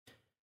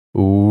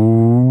What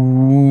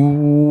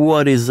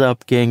is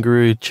up,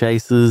 kangaroo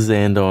chasers?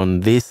 And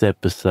on this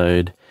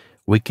episode,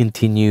 we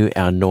continue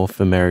our North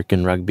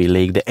American Rugby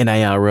League, the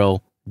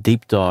NARL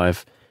deep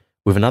dive,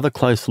 with another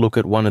close look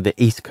at one of the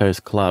East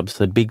Coast clubs.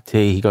 So Big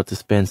T, he got to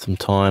spend some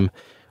time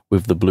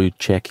with the blue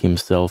check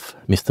himself,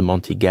 Mr.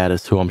 Monte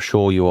Gaddis, who I'm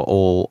sure you are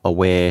all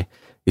aware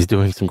is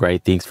doing some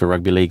great things for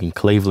rugby league in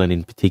Cleveland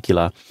in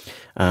particular.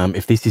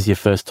 If this is your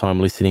first time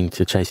listening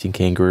to Chasing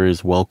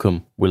Kangaroos,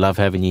 welcome. We love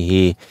having you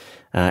here.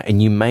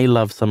 And you may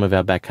love some of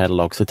our back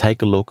catalogue, so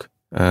take a look.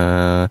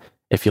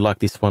 If you like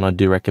this one, I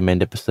do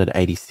recommend episode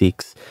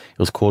 86. It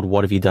was called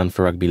What Have You Done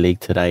for Rugby League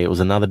Today? It was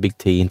another Big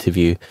T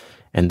interview,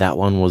 and that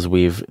one was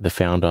with the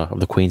founder of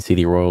the Queen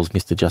City Royals,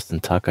 Mr.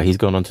 Justin Tucker. He's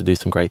gone on to do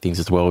some great things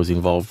as well. He's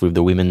involved with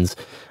the women's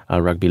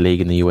rugby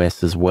league in the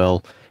US as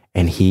well.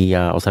 And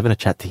I was having a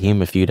chat to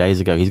him a few days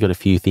ago. He's got a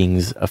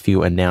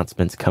few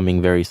announcements coming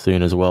very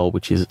soon as well,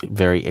 which is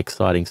very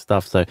exciting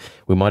stuff. So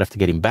we might have to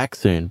get him back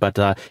soon. But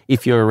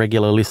if you're a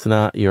regular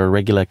listener, you're a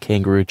regular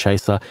kangaroo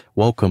chaser,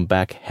 welcome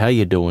back. How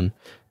you doing?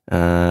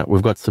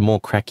 We've got some more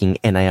cracking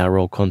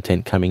NARL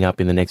content coming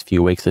up in the next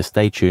few weeks, so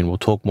stay tuned. We'll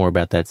talk more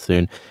about that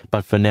soon.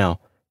 But for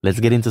now, let's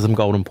get into some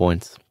golden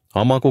points.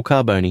 I'm Michael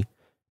Carboni,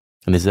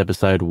 and this is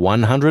episode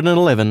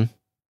 111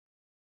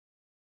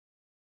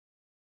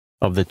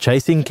 of the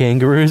Chasing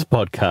Kangaroos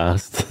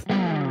podcast.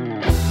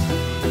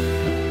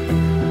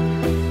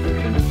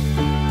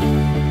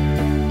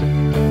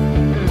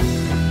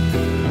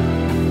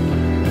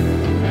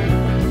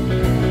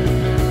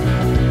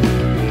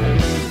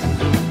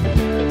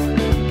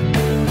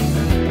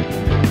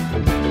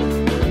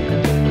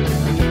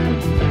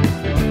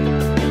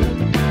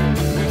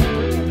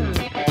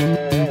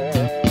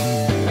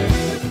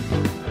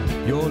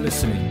 You're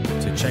listening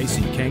to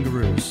Chasing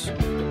Kangaroos,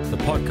 the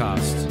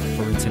podcast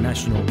for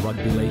international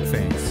rugby league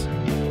fans.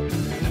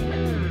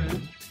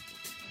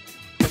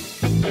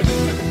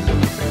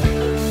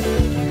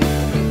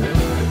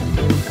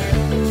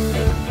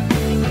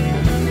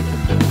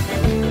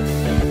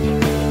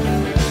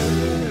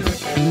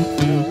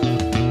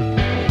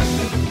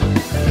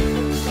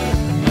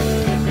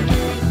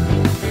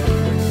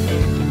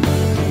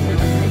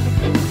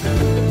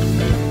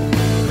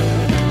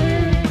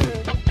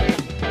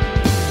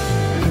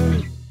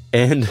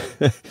 And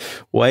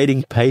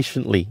waiting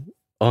patiently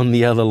on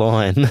the other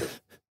line.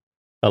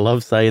 I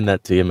love saying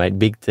that to you, mate.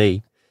 Big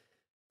T.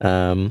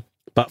 But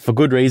for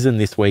good reason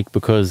this week,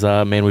 because,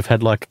 man, we've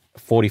had like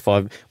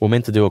 45... We're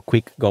meant to do a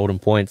quick golden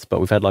points, but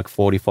we've had like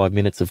 45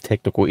 minutes of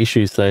technical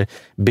issues. So,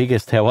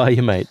 Biggest, how are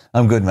you, mate?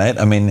 I'm good, mate.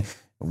 I mean,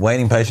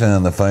 waiting patiently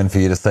on the phone for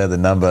you to say the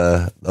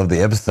number of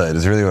the episode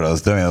is really what I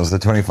was doing. It was a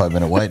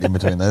 25-minute wait in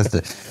between those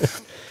two.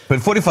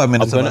 But 45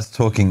 minutes of us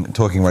talking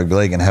rugby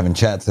league and having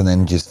chats and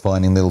then just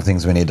finding little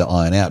things we need to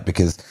iron out,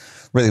 because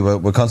really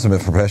we're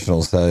consummate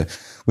professionals. So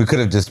we could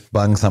have just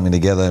bunged something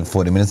together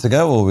 40 minutes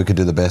ago, or we could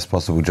do the best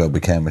possible job we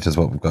can, which is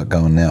what we've got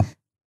going now.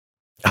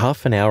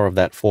 Half an hour of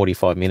that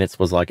 45 minutes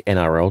was like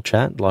NRL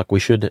chat. Like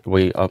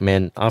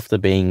man, after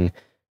being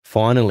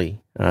finally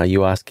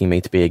you asking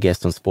me to be a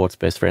guest on Sports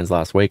Best Friends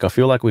last week, I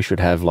feel like we should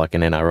have like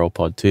an NRL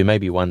pod too.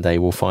 Maybe one day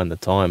we'll find the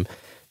time,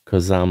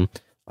 because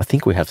I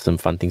think we have some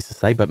fun things to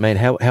say. But, mate,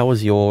 how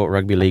was your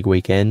rugby league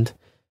weekend?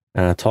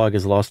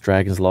 Tigers lost,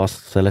 Dragons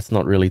lost, so let's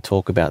not really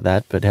talk about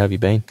that. But how have you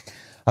been?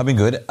 I've been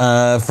good.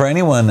 For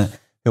anyone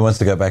who wants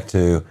to go back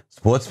to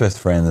Sports Best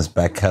Friends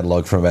back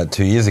catalogue from about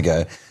 2 years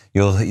ago,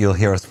 you'll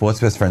hear a Sports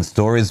Best Friends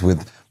stories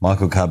with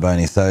Michael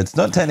Carboni. So it's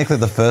not technically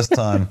the first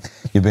time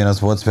you've been on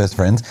Sports Best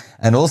Friends.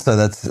 And also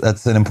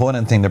that's an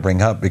important thing to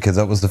bring up, because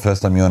that was the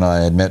first time you and I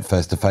had met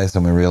face to face,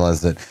 and we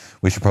realised that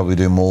we should probably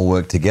do more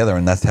work together.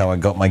 And that's how I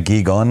got my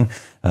gig on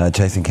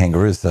Chasing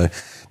Kangaroos. So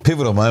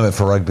pivotal moment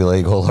for rugby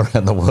league all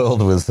around the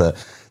world was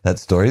that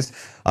stories.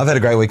 I've had a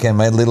great weekend,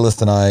 mate.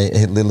 Littlest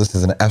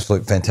is in an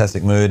absolute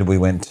fantastic mood. We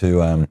went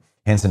to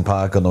Henson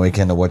Park on the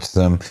weekend to watch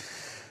some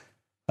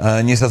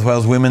New South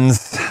Wales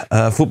women's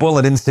football.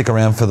 I didn't stick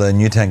around for the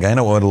Newtown game.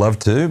 I would have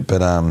loved to,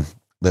 but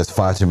there's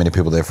far too many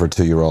people there for a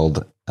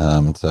 2-year-old.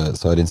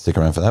 So I didn't stick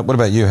around for that. What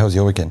about you? How was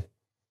your weekend?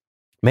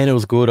 Man, it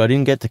was good. I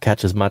didn't get to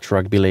catch as much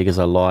rugby league as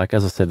I like.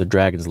 As I said, the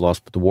Dragons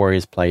lost, but the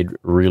Warriors played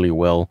really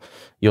well.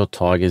 Your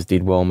Tigers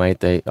did well,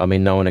 mate.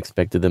 No one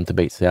expected them to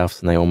beat Souths,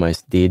 and they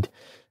almost did.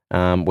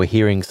 We're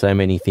hearing so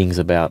many things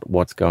about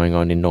what's going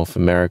on in North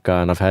America,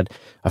 and I've had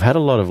a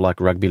lot of like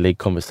rugby league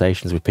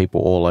conversations with people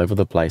all over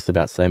the place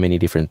about so many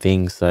different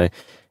things. So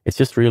it's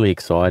just really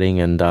exciting,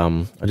 and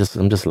I'm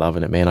just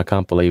loving it, man. I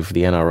can't believe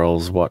the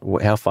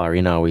NRL's how far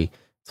in are we?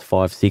 It's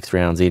 5-6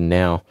 rounds in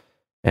now,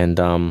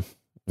 and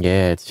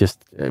yeah, it's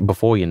just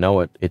before you know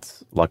it,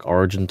 it's like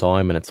Origin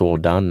time, and it's all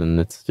done, and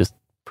it's just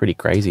pretty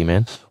crazy,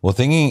 man. Well,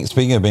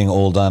 speaking of being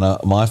all done,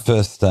 my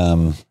first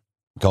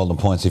golden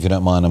points, if you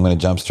don't mind, I'm going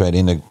to jump straight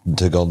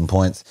into golden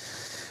points.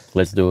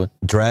 Let's do it.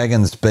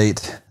 Dragons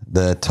beat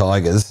the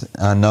Tigers.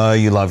 I know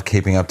you love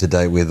keeping up to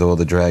date with all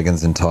the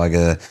Dragons and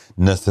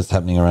Tiger-ness that's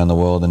happening around the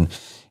world. And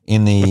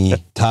in the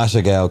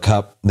Tasha Gale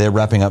Cup. They're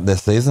wrapping up their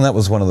season. That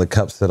was one of the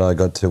cups that I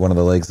got to, one of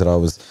the leagues that I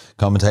was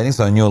commentating.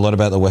 So I knew a lot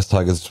about the West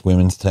Tigers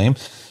women's team.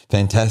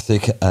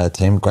 Fantastic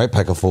team, great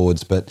pack of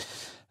forwards, but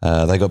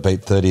they got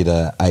beat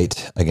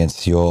 30-8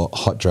 against your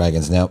Hot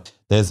Dragons. Now,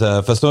 there's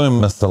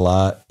Fasum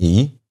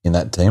Masala'i in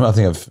that team. I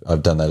think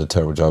I've done that a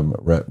terrible job,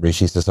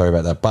 Rishi, so sorry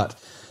about that. But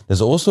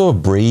there's also a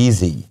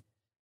Breezy.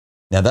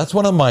 Now, that's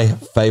one of my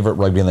favourite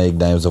rugby league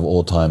names of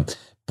all time.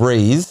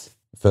 Breeze,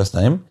 first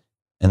name,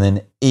 and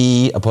then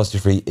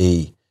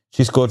E''E.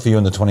 She scored for you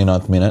in the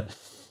 29th minute.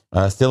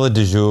 Stella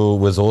De Jour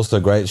was also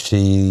great.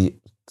 She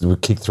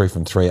kicked 3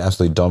 from 3,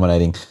 absolutely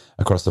dominating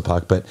across the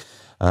park. But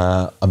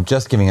I'm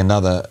just giving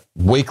another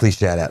weekly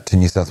shout out to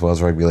New South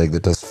Wales Rugby League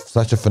that does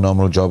such a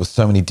phenomenal job with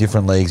so many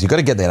different leagues. You've got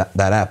to get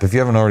that app. If you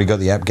haven't already got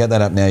the app, get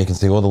that app now. You can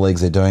see all the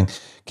leagues they're doing,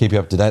 keep you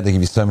up to date. They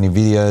give you so many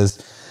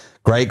videos,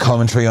 great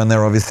commentary on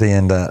there, obviously,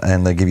 and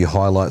they give you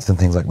highlights and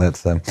things like that.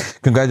 So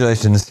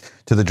congratulations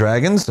to the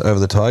Dragons over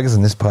the Tigers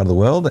in this part of the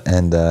world,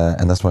 and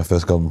that's my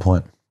first golden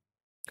point.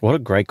 What a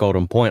great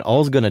golden point. I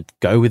was going to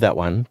go with that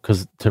one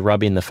because to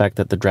rub in the fact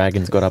that the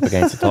Dragons got up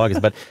against the Tigers,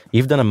 but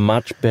you've done a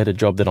much better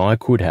job than I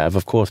could have.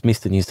 Of course,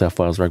 Mr. New South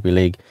Wales Rugby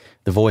League,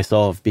 the voice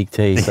of Big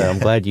T, so I'm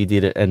glad you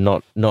did it and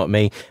not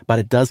me. But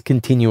it does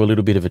continue a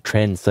little bit of a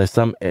trend. So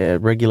some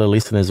regular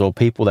listeners or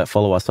people that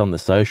follow us on the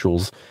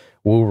socials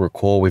will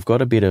recall we've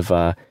got a bit of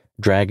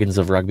Dragons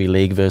of Rugby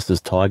League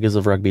versus Tigers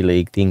of Rugby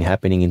League thing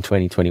happening in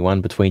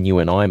 2021 between you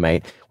and I,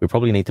 mate. We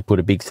probably need to put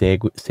a big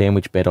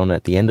sandwich bet on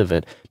at the end of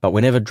it. But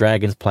whenever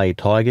Dragons play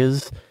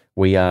Tigers,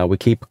 we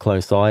keep a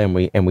close eye and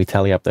we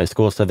tally up those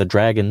scores. So the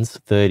Dragons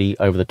 30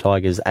 over the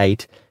Tigers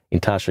 8 in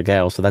Tasha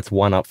Gale. So that's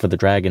 1 up for the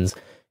Dragons.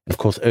 And of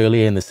course,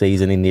 earlier in the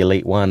season in the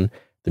Elite One,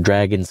 the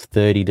Dragons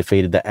 30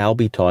 defeated the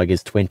Albi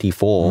Tigers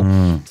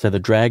 24. So the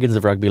Dragons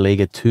of Rugby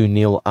League are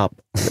 2-0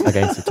 up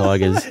against the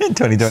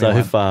Tigers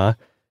so far.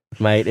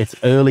 Mate, it's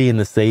early in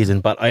the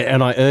season, but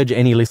I urge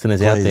any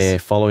listeners out there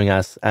following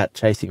us at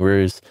Chasing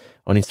Roos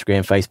on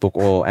Instagram, Facebook,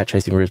 or at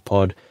Chasing Roos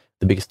Pod,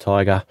 the biggest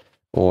tiger,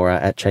 or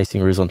at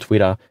Chasing Roos on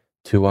Twitter,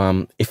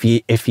 to if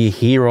you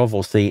hear of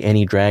or see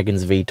any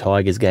Dragons v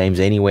Tigers games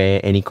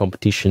anywhere, any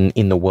competition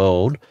in the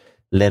world,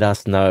 let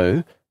us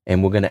know,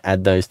 and we're going to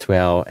add those to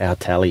our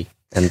tally,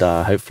 and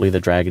hopefully the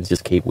Dragons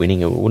just keep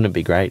winning. Wouldn't it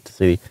be great to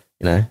see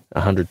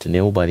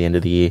 100-0 by the end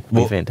of the year? It'd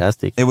be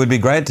fantastic. It would be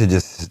great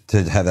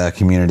to have our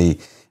community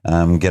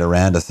get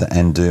around us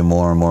and do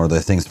more and more of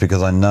those things,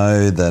 because I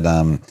know that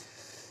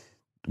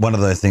one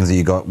of those things that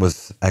you got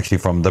was actually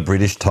from the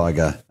British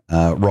Tiger,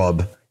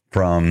 Rob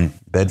from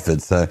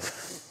Bedford. So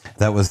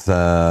that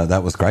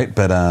was great.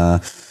 But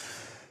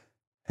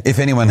if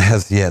anyone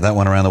has that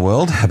one around the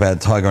world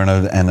about Tiger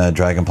and a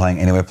Dragon playing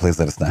anywhere, please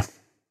let us know.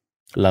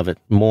 Love it.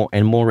 More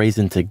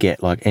reason to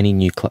get like any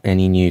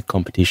new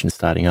competition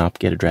starting up,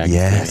 get a Dragons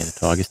team and a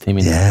Tigers team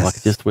in there. Like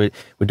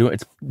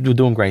we're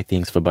doing great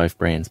things for both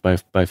brands,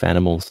 both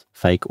animals,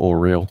 fake or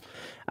real.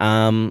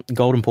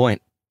 Golden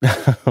point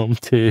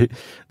to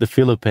the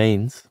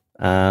Philippines,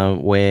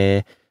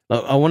 where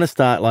I want to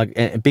start. Like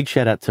a big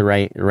shout out to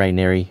Ray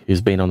Neri,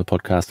 who's been on the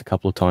podcast a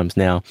couple of times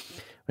now.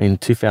 In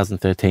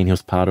 2013, he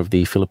was part of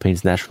the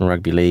Philippines National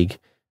Rugby League.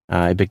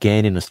 It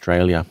began in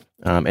Australia.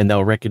 And they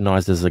were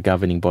recognised as a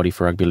governing body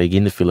for rugby league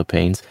in the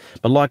Philippines.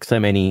 But like so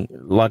many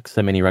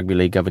rugby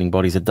league governing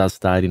bodies, it does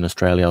start in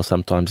Australia or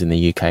sometimes in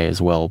the UK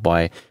as well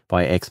by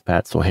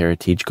expats or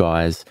heritage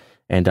guys.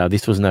 And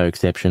this was no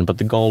exception. But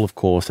the goal, of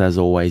course, as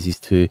always, is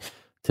to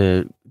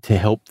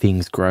help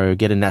things grow,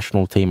 get a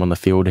national team on the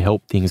field, to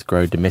help things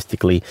grow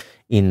domestically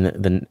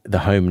in the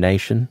home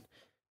nation.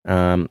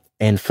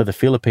 And for the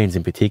Philippines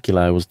in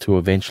particular, it was to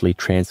eventually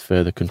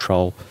transfer the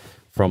control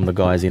from the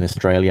guys in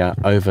Australia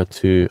over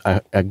to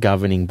a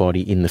governing body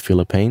in the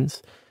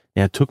Philippines.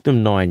 Now, it took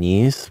them 9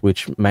 years,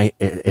 which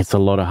it's a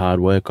lot of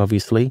hard work,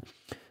 obviously.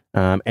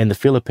 And the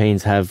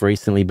Philippines have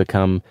recently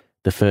become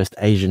the first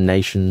Asian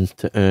nation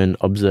to earn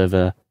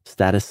observer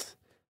status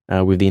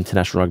with the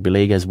International Rugby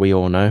League, as we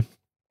all know.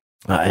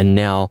 And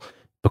now,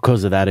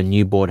 because of that, a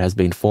new board has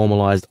been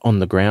formalised on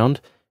the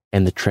ground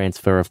and the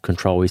transfer of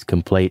control is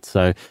complete.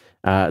 So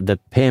the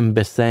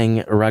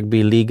Pembesang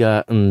Rugby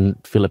Liga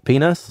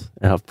Filipinas,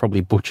 I've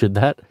probably butchered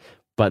that,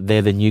 but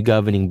they're the new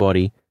governing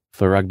body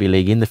for rugby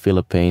league in the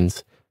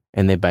Philippines,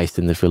 and they're based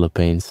in the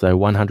Philippines. So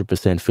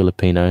 100%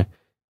 Filipino,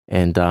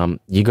 and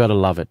you got to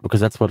love it because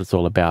that's what it's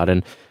all about.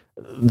 And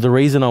the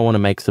reason I want to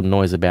make some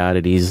noise about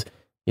it is,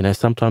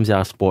 sometimes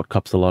our sport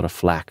cops a lot of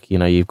flack.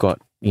 You've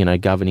got,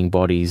 governing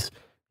bodies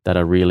that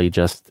are really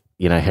just,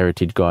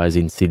 heritage guys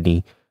in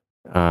Sydney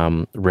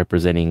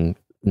representing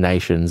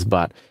nations,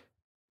 but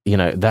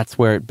that's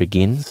where it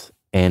begins.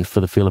 And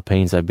for the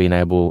Philippines, they've been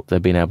able to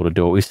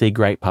do it. We see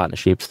great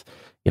partnerships.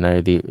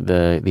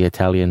 The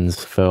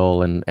Italians,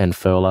 Furl and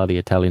Furler, the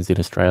Italians in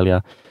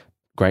Australia,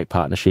 great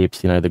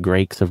partnerships. The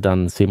Greeks have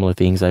done similar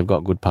things. They've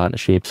got good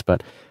partnerships.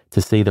 But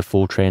to see the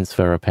full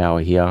transfer of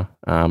power here,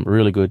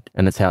 really good.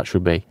 And it's how it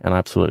should be. And I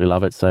absolutely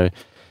love it. So,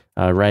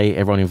 Ray,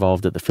 everyone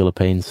involved at the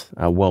Philippines,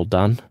 well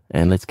done.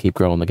 And let's keep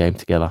growing the game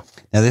together.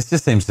 Now, this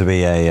just seems to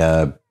be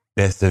a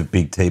best of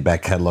Big T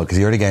back catalogue, because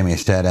you already gave me a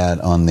shout out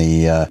on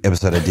the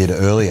episode I did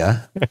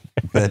earlier,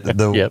 but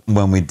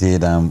when we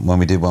did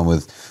one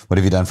with what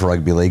have you done for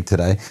rugby league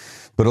today,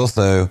 but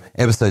also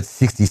episode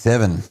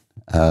 67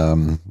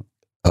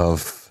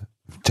 of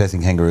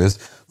Chasing Kangaroos,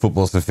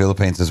 Footballs for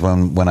Philippines, is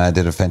when I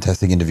did a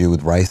fantastic interview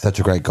with Ray. Such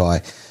a great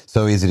guy,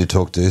 so easy to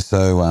talk to,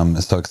 so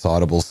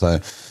excitable. So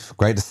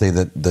great to see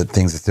that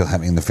things are still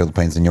happening in the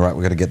Philippines. And you're right,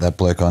 we've got to get that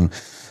bloke on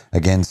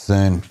again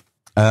soon.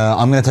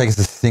 I'm going to take us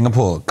to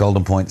Singapore,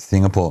 Golden Point,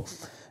 Singapore,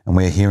 and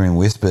we're hearing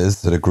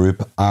whispers that a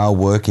group are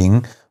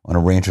working on a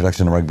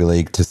reintroduction of rugby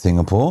league to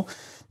Singapore.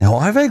 Now,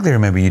 I vaguely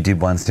remember you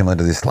did one similar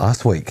to this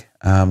last week.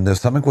 There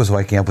was something was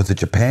waking up. Was it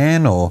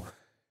Japan or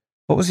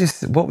what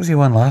was your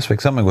one last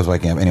week? Something was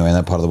waking up anyway in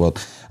that part of the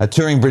world. A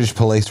touring British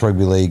Police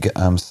Rugby League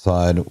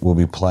side will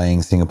be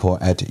playing Singapore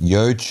at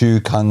Yio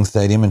Chu Kang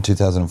Stadium in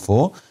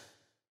 2004.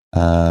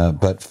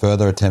 But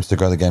further attempts to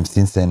grow the game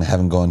since then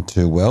haven't gone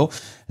too well.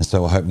 And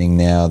so we're hoping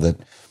now that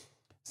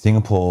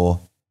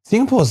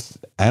Singapore's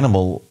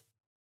animal,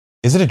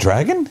 is it a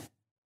dragon?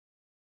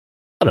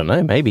 I don't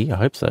know, maybe. I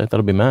hope so.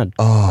 That'll be mad.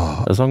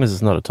 Oh, as long as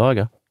it's not a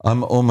tiger.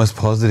 I'm almost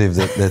positive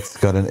that's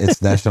got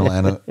its national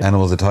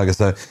animal is a tiger.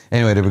 So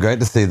anyway, it'd be great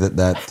to see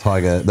that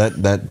tiger,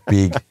 that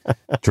big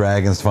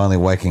dragon's finally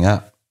waking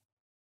up.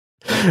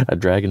 A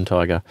dragon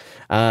tiger.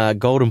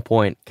 Golden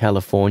Point,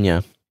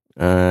 California,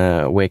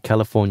 where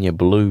California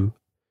Blue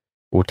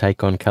will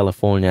take on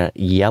California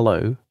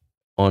Yellow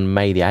on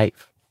May the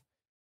 8th.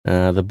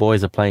 The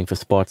boys are playing for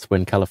spots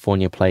when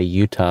California play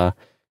Utah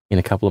in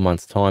a couple of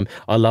months' time.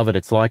 I love it.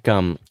 It's like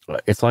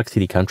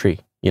City Country,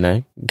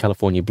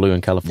 California Blue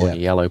and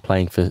California Yellow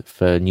playing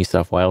for New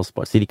South Wales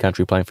spots. City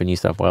Country playing for New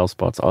South Wales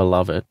spots. I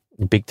love it.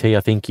 Big T,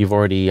 I think you've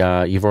already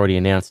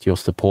announced your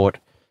support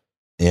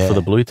for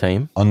the blue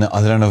team. I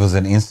don't know if it was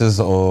on Instas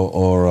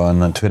or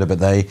on Twitter, but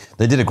they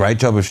did a great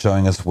job of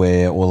showing us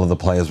where all of the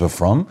players were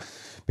from,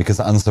 because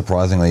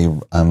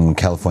unsurprisingly,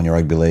 California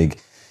Rugby League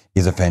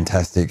is a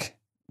fantastic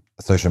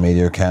social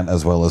media account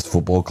as well as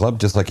football club,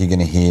 just like you're going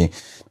to hear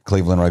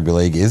Cleveland Rugby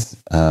League is.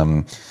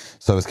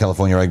 So is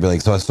California Rugby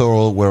League. So I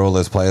saw where all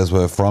those players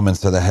were from, and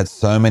so they had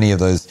so many of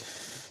those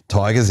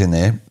Tigers in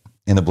there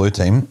in the blue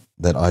team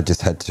that I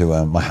just had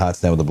to, my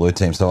heart's now with the blue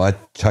team. So I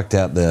chucked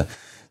out the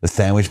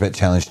sandwich bet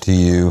challenge to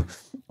you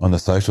on the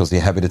socials. Are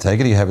you happy to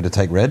take it? Are you happy to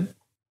take red?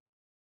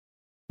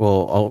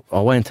 Well, I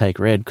won't take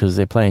red because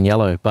they're playing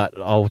yellow, but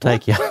I'll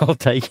take yellow. I'll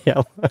take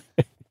yellow.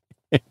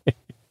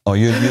 Oh,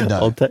 you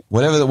know.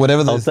 Whatever.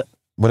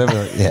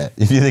 Yeah.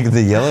 If you think it's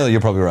the yellow, you're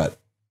probably right.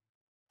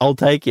 I'll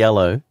take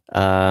yellow.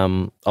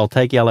 I'll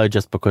take yellow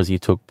just because you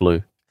took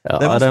blue.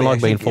 I don't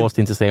like being forced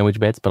into sandwich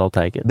bets, but I'll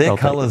take it. Their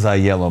colours are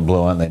yellow and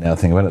blue, aren't they? Now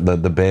think about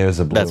it. The Bears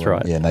are blue. That's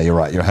right. Yeah, no, you're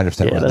right. You're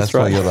 100% right. That's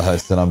why you're the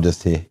host and I'm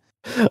just here.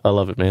 I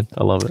love it, man.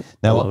 I love it.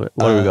 Now, I love it.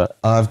 What do we got?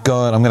 I'm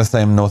going to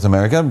stay in North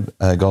America,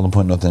 Golden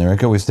Point, North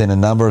America. We've seen a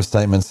number of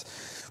statements.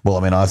 Well,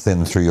 I mean, I've seen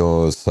them through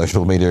your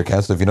social media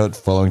accounts. So if you're not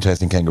following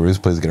Chasing Kangaroos,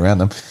 please get around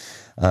them.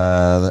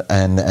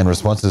 And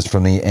responses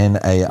from the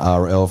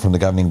NARL, from the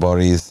governing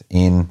bodies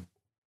in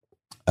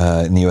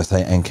the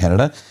USA and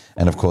Canada,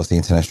 and of course the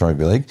International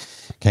Rugby League.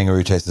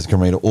 Kangaroo Chasers can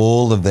read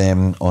all of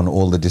them on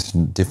all the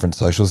different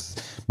socials.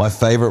 My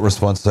favourite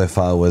response so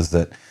far was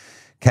that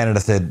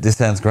Canada said, "This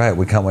sounds great.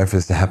 We can't wait for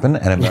this to happen."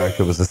 And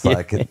America was just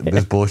like,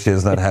 "This bullshit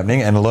is not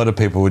happening." And a lot of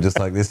people were just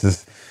like, "This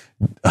is,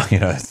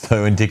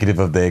 so indicative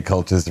of their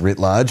cultures writ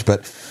large."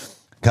 But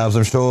Carbs,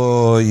 I'm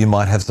sure you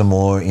might have some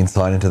more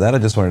insight into that. I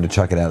just wanted to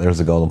chuck it out there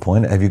as a Golden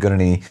Point. Have you got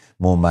any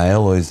more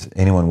mail, or is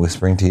anyone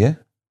whispering to you?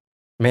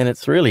 Man,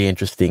 it's really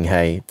interesting,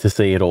 hey, to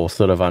see it all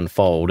sort of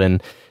unfold.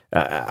 And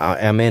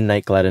our man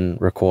Nate Gladden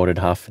recorded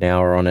half an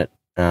hour on it,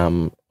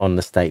 on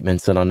the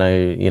statements. And I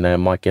know, it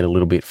might get a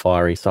little bit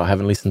fiery, so I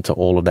haven't listened to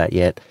all of that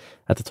yet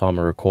at the time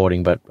of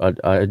recording, but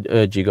I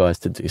urge you guys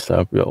to do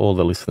so. All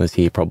the listeners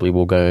here probably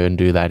will go and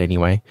do that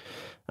anyway.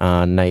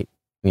 Nate,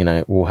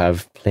 will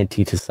have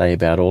plenty to say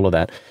about all of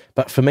that.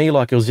 But for me,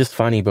 it was just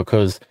funny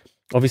because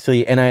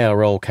obviously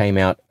NARL came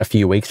out a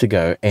few weeks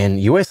ago and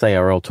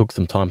USARL took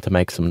some time to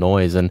make some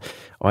noise. And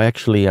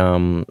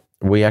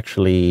we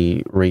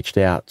actually reached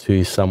out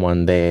to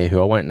someone there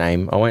who I won't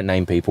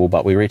name people,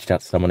 but we reached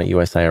out to someone at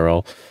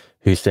USARL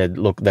who said,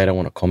 look, they don't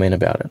want to comment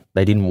about it.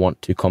 They didn't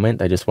want to comment.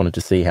 They just wanted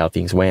to see how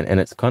things went. And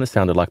it's kind of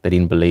sounded like they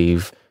didn't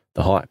believe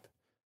the hype,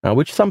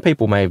 which some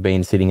people may have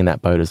been sitting in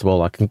that boat as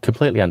well. I can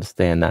completely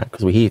understand that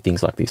because we hear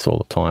things like this all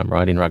the time,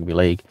 right, in rugby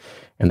league,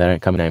 and they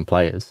don't come and name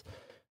players.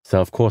 So,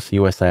 of course, the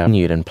USA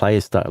continued and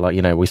players start,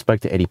 we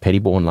spoke to Eddie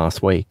Pettybourne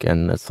last week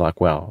and it's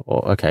like, wow,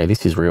 okay,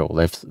 this is real.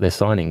 They're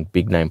signing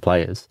big-name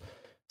players.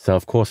 So,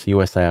 of course, the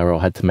USARL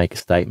had to make a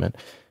statement.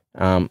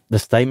 The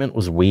statement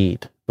was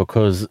weird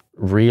because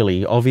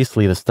really,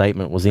 obviously, the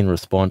statement was in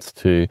response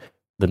to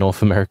the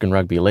North American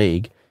Rugby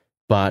League,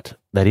 but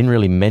they didn't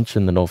really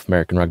mention the North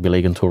American Rugby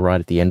League until right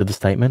at the end of the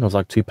statement. It was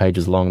like 2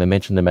 pages long. They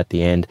mentioned them at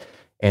the end.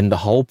 And the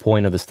whole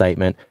point of the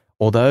statement,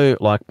 although,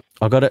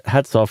 I got it,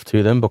 hats off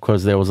to them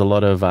because there was a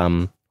lot of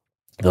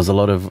there was a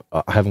lot of,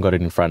 I haven't got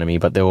it in front of me,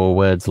 but there were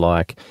words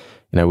like,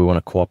 we want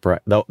to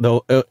cooperate.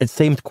 It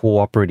seemed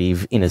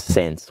cooperative in a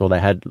sense, or they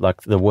had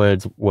like the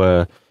words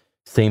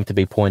seemed to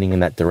be pointing in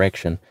that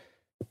direction.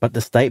 But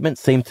the statement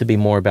seemed to be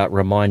more about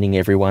reminding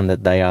everyone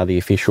that they are the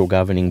official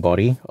governing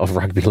body of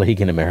rugby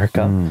league in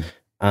America,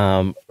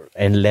 and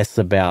less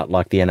about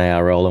like the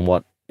NARL and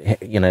what,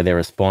 their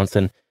response.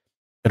 And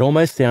it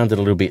almost sounded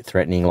a little bit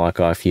threatening, like,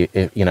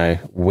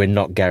 we're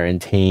not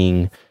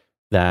guaranteeing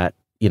that,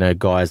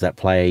 guys that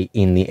play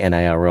in the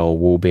NARL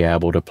will be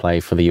able to play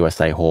for the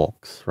USA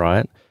Hawks,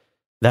 right?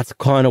 That's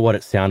kind of what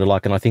it sounded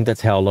like. And I think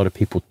that's how a lot of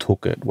people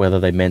took it, whether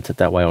they meant it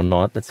that way or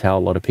not. That's how a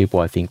lot of people,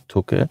 I think,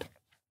 took it.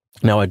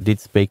 Now, I did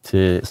speak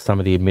to some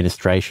of the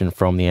administration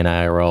from the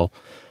NARL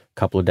a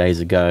couple of days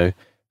ago.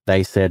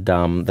 They said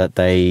that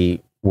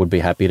they would be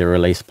happy to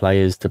release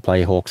players to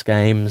play Hawks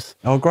games.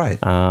 Oh, great.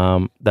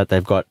 That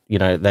they've got,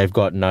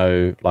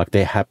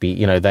 they're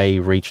happy, they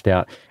reached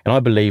out, and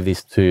I believe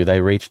this too, they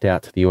reached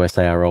out to the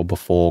USARL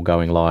before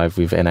going live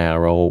with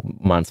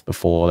NARL months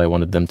before. They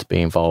wanted them to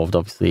be involved.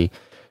 Obviously,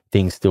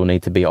 things still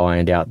need to be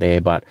ironed out there,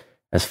 but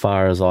as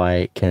far as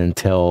I can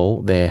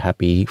tell, they're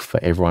happy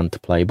for everyone to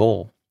play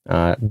ball.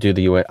 Are the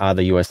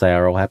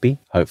USARL happy?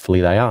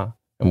 Hopefully they are,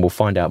 and we'll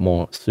find out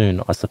more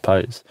soon, I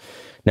suppose.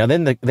 Now,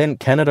 then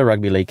Canada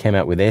Rugby League came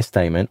out with their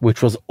statement,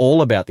 which was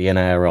all about the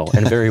NARL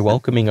and very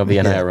welcoming of the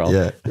NARL.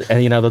 Yeah.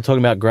 And, they're talking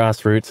about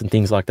grassroots and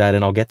things like that,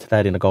 and I'll get to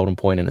that in a golden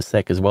point in a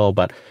sec as well,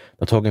 but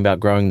they're talking about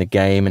growing the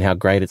game and how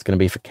great it's going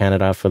to be for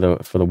Canada, for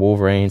the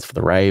Wolverines, for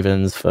the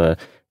Ravens, for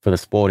the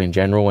sport in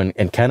general,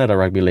 and Canada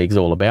Rugby League's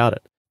all about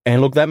it.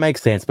 And look, that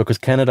makes sense because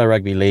Canada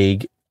Rugby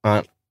League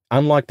aren't,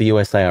 unlike the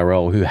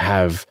USARL, who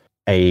have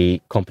a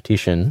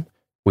competition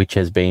which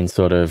has been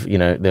sort of,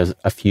 there's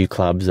a few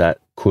clubs that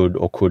could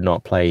or could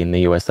not play in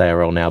the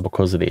USARL now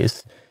because of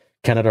this.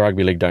 Canada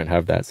Rugby League don't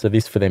have that. So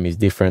this for them is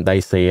different.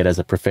 They see it as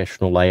a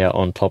professional layer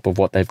on top of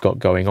what they've got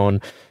going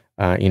on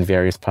in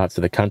various parts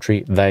of the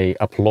country. They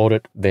applaud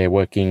it. They're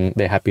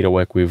happy to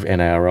work with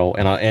NARL.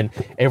 And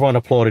everyone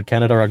applauded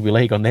Canada Rugby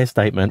League on their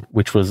statement,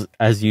 which was,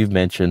 as you've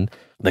mentioned,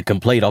 the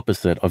complete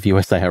opposite of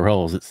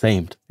USARL's, it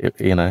seemed.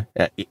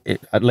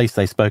 At least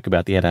they spoke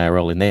about the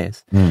NARL in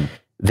theirs.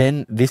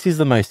 Then this is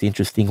the most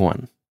interesting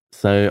one.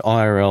 So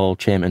IRL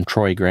chairman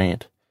Troy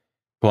Grant,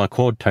 who I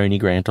called Tony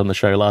Grant on the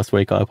show last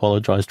week. I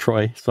apologise,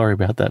 Troy. Sorry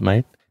about that,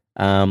 mate.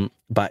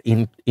 But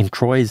in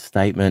Troy's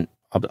statement,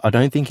 I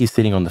don't think he's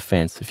sitting on the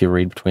fence if you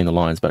read between the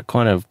lines, but it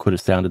kind of could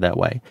have sounded that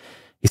way.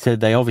 He said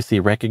they obviously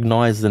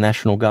recognise the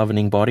national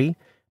governing body,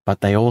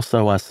 but they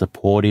also are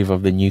supportive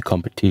of the new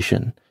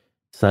competition.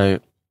 So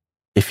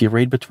if you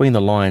read between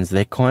the lines,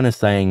 they're kind of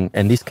saying,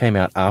 and this came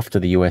out after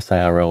the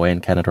USARL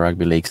and Canada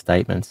Rugby League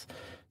statements.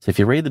 So if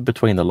you read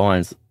between the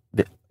lines,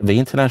 the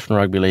International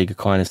Rugby League are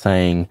kind of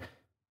saying,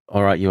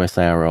 all right,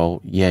 USARL,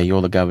 yeah,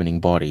 you're the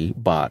governing body,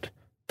 but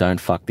don't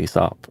fuck this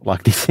up.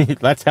 Like this,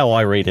 that's how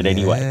I read it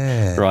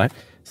anyway, right?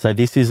 So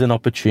this is an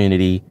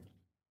opportunity.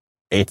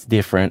 It's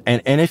different.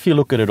 And if you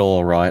look at it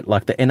all, right,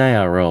 like the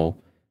NARL,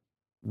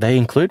 they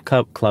include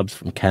clubs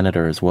from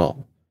Canada as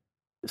well.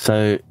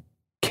 So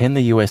can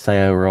the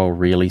USARL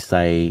really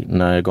say,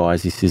 no,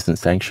 guys, this isn't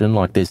sanctioned?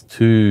 Like there's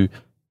two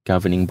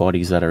governing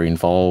bodies that are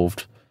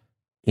involved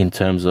in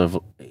terms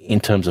of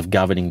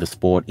governing the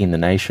sport in the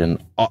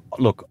nation.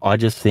 Look, I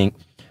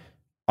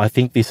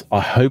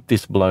hope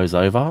this blows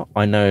over.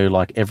 I know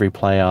like every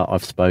player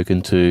I've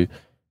spoken to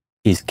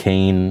is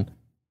keen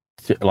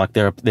to, like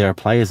there are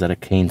players that are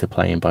keen to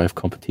play in both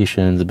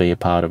competitions and be a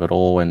part of it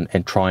all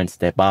and try and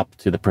step up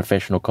to the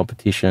professional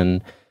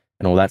competition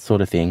and all that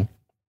sort of thing.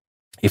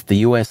 If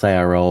the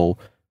USARL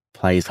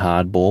plays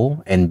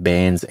hardball and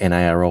bans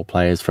NARL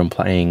players from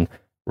playing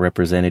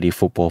representative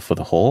football for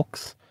the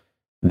Hawks,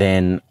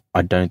 then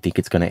I don't think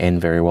it's going to end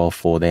very well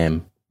for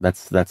them.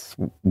 That's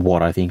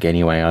what I think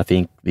anyway. I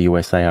think the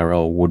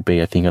USARL would be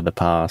a thing of the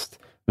past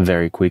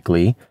very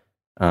quickly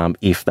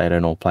if they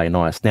don't all play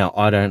nice. Now,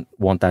 I don't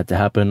want that to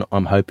happen.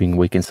 I'm hoping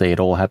we can see it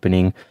all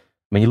happening. I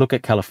mean, you look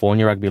at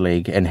California Rugby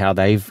League and how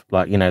they've,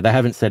 they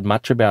haven't said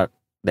much about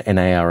the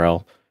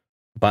NARL,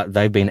 but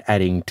they've been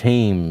adding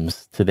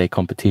teams to their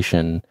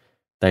competition.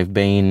 They've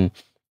been,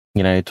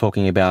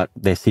 talking about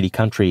their city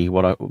country,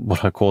 what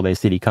I call their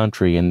city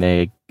country, and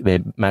their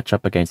match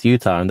up against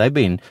Utah, and they've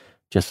been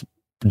just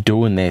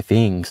doing their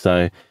thing.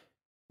 So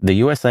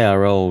the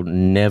USARL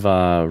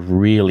never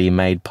really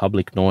made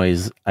public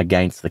noise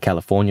against the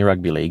California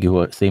Rugby League,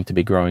 who seem to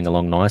be growing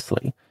along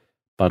nicely.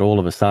 But all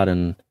of a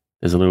sudden,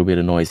 there's a little bit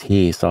of noise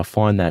here. So I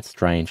find that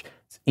strange.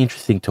 It's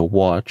interesting to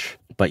watch.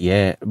 But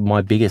yeah,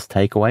 my biggest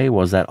takeaway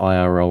was that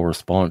IRL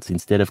response.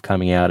 Instead of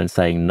coming out and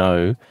saying,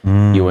 no,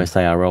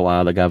 USARL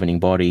are the governing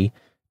body,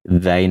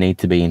 they need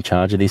to be in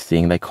charge of this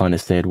thing. They kind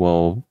of said,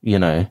 well,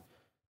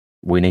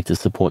 we need to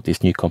support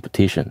this new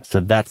competition. So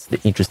that's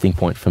the interesting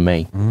point for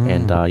me.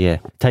 And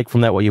take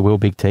from that what you will,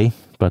 Big T.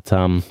 But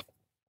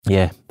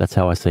that's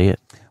how I see it.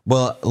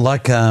 Well,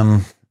 like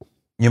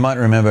you might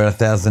remember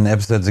 1,000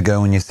 episodes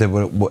ago when you said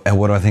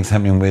what I think is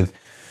happening with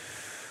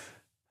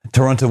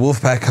Toronto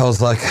Wolfpack. I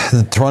was like,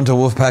 the Toronto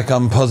Wolfpack.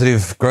 I'm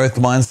positive growth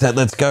mindset.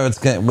 Let's go.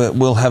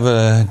 We'll have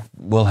a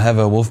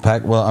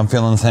Wolfpack. Well, I'm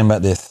feeling the same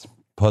about this.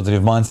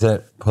 Positive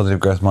mindset, positive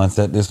growth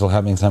mindset. This will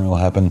happen. Something will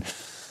happen.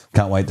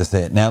 Can't wait to see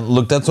it. Now,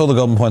 look, that's all the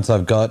golden points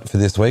I've got for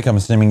this week. I'm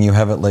assuming you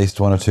have at least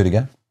one or two to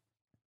go.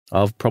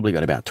 I've probably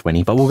got about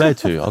 20, but we'll go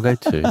two. I'll go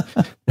two.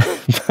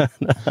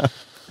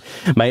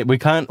 Mate, we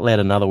can't let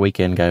another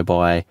weekend go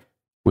by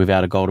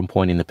without a golden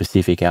point in the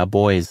Pacific. Our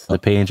boys, the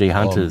PNG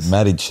Hunters.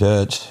 Matty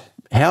Church.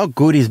 How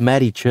good is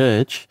Matty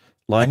Church?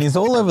 And he's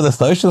all over the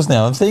socials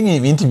now. I'm seeing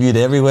him interviewed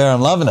everywhere.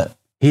 I'm loving it.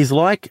 He's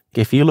like,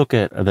 if you look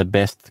at the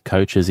best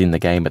coaches in the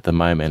game at the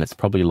moment, it's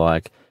probably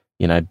like,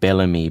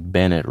 Bellamy,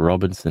 Bennett,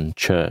 Robinson,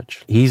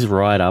 Church. He's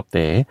right up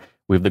there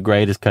with the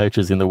greatest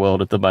coaches in the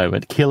world at the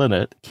moment. Killing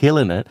it.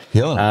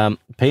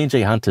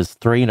 PNG Hunters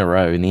 3 in a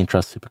row in the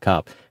Intrust Super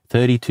Cup.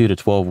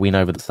 32-12 win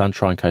over the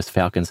Sunshine Coast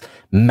Falcons.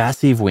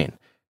 Massive win.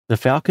 The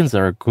Falcons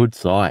are a good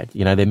side.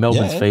 They're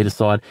Melbourne's feeder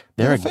side.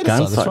 They're a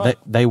gun side.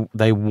 Right.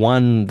 They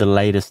won the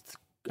latest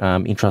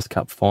Intrust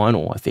Cup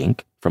final, I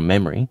think, from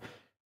memory.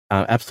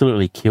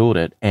 Absolutely killed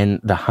it. And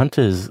the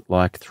Hunters,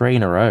 3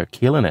 in a row,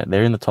 killing it.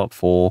 They're in the top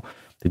 4.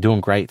 They're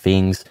doing great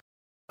things.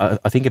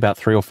 I think about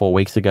 3 or 4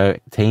 weeks ago,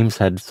 teams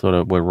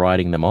were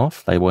writing them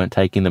off. They weren't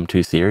taking them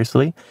too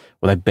seriously.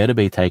 Well, they better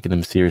be taking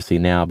them seriously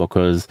now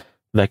because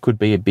they could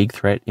be a big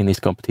threat in this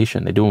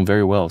competition. They're doing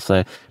very well.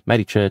 So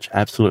Matty Church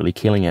absolutely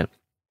killing it.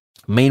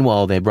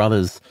 Meanwhile, their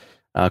brothers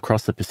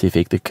across the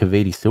Pacific, the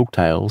Cavite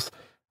Silktails,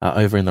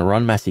 over in the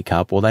Ron Massey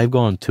Cup, well, they've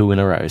gone 2 in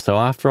a row. So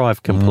after I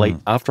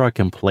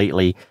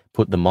completely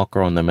put the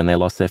mocker on them and they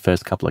lost their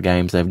first couple of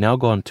games, they've now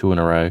gone 2 in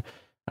a row.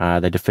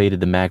 They defeated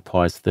the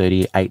Magpies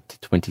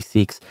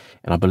 38-26,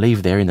 and I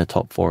believe they're in the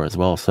top 4 as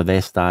well. So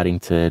they're starting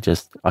to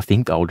I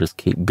think they'll just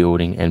keep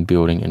building and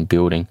building and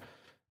building.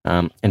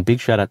 And big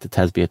shout out to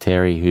Tasbia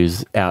Terry,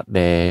 who's out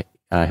there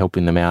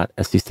helping them out,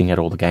 assisting at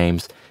all the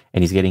games,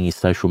 and he's getting his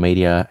social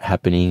media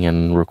happening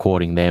and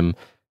recording them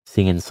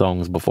singing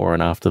songs before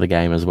and after the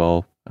game as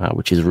well,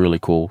 which is really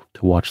cool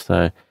to watch.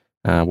 So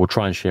we'll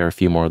try and share a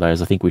few more of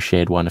those. I think we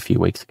shared one a few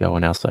weeks ago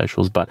on our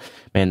socials. But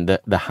man,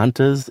 the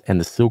Hunters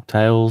and the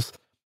Silktails,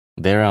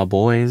 they're our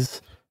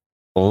boys.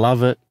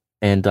 Love it.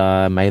 And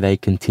may they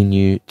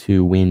continue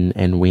to win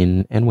and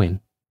win and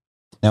win.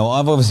 Now,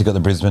 I've obviously got the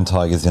Brisbane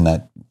Tigers in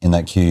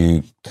that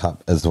Q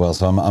Cup as well,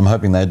 so I'm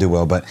hoping they do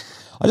well. But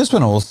I just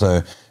want to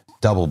also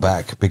double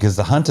back because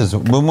the Hunters,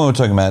 when we were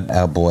talking about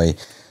our boy,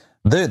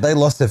 they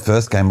lost their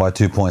first game by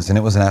 2 points, and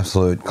it was an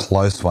absolute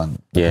close one,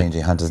 the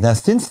PNG Hunters. Now,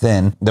 since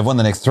then, they've won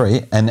the next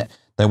 3, and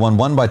they won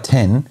one by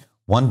 10,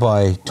 one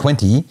by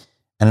 20,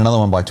 and another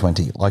one by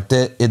 20.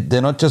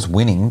 They're not just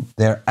winning,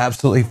 they're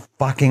absolutely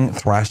fucking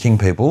thrashing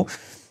people.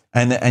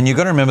 And you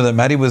got to remember that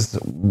Matty was,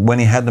 when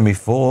he had them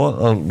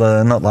before,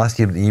 not last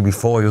year, but the year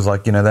before, he was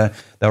like, they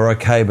were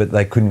okay, but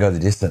they couldn't go the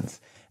distance.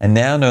 And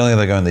now not only are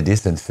they going the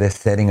distance, they're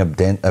setting a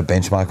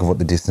benchmark of what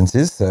the distance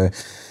is. So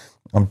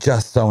I'm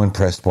just so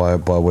impressed by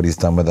what he's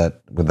done with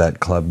that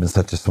club in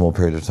such a small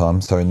period of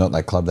time. Sorry, not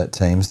that club, that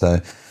team.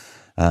 So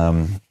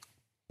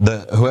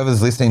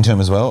whoever's listening to him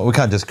as well, we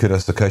can't just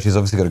kudos the coach. He's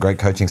obviously got a great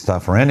coaching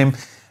staff around him.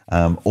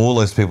 All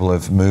those people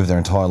have moved their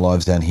entire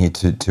lives down here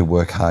to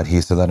work hard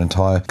here. So that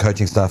entire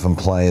coaching staff and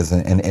players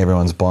and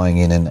everyone's buying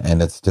in,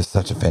 and it's just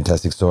such a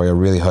fantastic story. I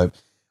really hope,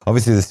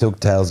 obviously the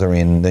Silktails are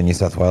in the New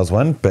South Wales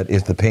one, but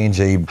if the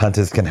PNG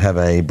Hunters can have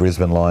a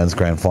Brisbane Tigers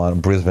grand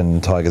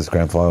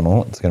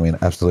final, it's going to be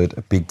an absolute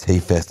big tea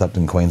fest up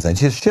in Queensland.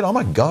 Shit, I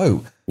might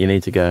go. You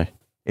need to go.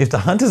 If the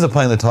Hunters are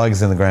playing the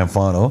Tigers in the grand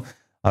final,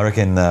 I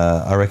reckon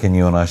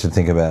you and I should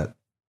think about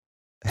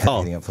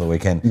heading up for the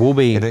weekend. We'll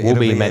be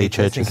Matty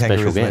Church's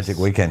special guest.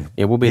 Weekend.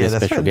 Yeah, we'll be the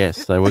special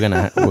guest. So we're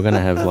gonna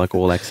have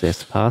all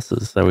access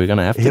passes. So we're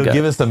gonna have to. He'll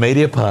give us the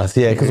media pass,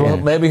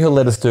 because maybe he'll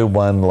let us do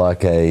one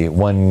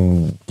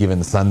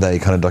given Sunday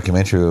kind of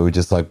documentary where we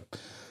just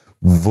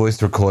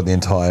voice record the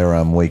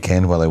entire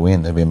weekend while they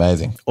win. That'd be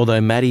amazing.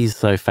 Although Matty's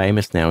so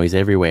famous now, he's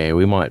everywhere.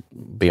 We might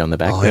be on the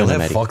back burner. He'll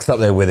have Fox up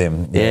there with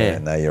him. Yeah,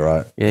 no, you're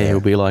right. Yeah, he'll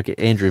be like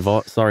Andrew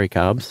Voss. Sorry,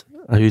 Carbs.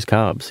 Who's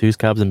Carbs? Who's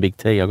Carbs and Big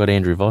T? I got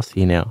Andrew Voss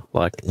here now.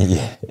 What I mean?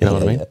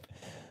 Yeah.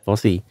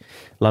 Vossy,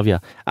 love you.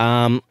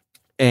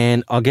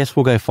 And I guess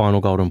we'll go final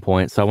golden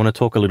point. So I want to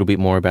talk a little bit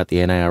more about the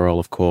NARL,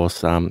 of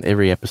course.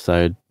 Every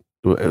episode,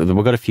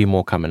 we've got a few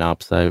more coming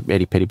up. So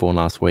Eddie Pettyborn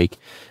last week,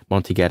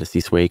 Monte Gaddis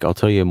this week. I'll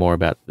tell you more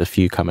about the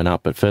few coming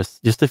up. But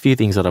first, just a few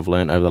things that I've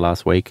learned over the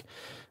last week,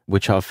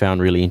 which I've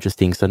found really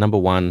interesting. So number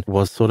one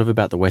was sort of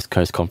about the West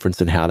Coast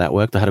Conference and how that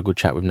worked. I had a good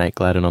chat with Nate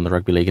Gladden on the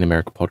Rugby League in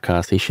America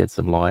podcast. He shed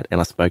some light, and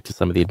I spoke to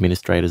some of the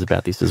administrators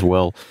about this as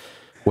well.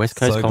 West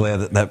Coast. So glad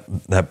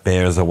that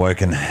bear is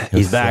awoken.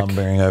 He's back.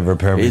 Slumbering over a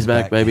pair of his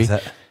back, baby.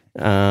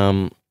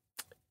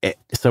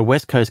 So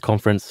West Coast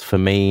Conference, for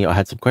me, I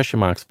had some question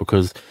marks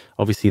because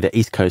obviously the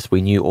East Coast,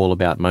 we knew all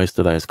about most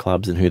of those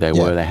clubs and who they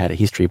were. They had a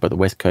history, but the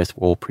West Coast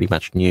were all pretty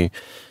much new.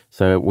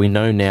 So we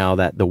know now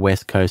that the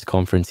West Coast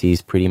Conference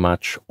is pretty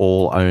much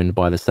all owned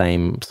by the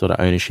same sort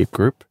of ownership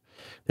group.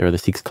 There are the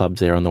 6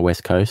 clubs there on the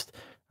West Coast.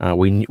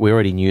 We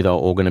already knew they were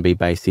all going to be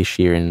based this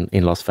year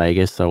in Las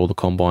Vegas, so all the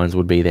combines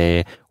would be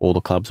there, all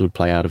the clubs would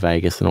play out of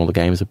Vegas, and all the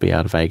games would be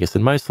out of Vegas,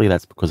 and mostly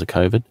that's because of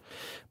COVID.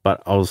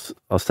 But I was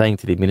saying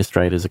to the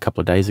administrators a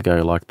couple of days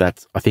ago, like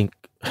I think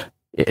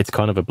it's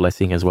kind of a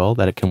blessing as well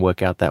that it can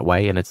work out that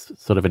way, and it's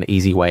sort of an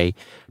easy way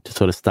to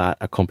sort of start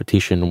a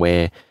competition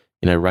where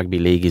rugby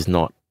league is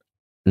not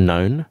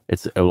known.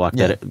 It's like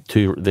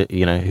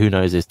who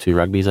knows? There's 2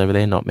 rugbies over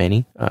there, not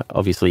many.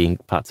 Obviously, in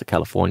parts of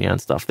California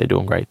and stuff, they're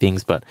doing great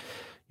things, but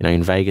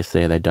in Vegas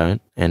there they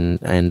don't, and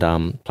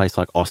place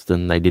like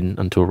Austin they didn't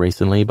until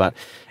recently. But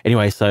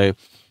anyway, so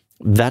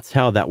that's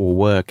how that will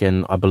work,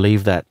 and I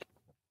believe that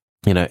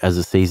as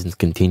the seasons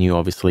continue,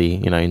 obviously,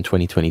 in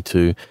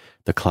 2022,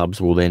 the clubs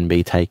will then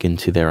be taken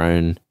to their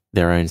own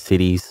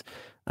cities.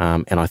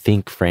 And I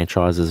think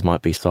franchises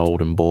might be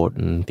sold and bought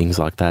and things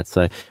like that.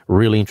 So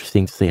really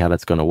interesting to see how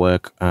that's going to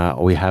work. I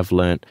have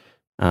learnt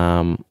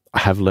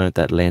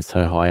that Lance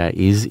Hohire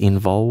is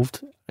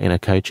involved in a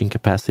coaching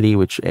capacity,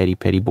 which Eddie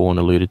Pettybourne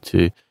alluded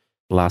to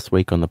last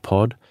week on the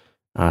pod.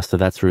 So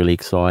that's really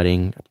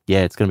exciting.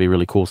 Yeah, it's going to be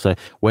really cool. So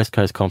West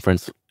Coast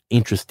Conference,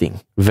 interesting,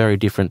 very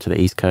different to the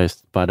East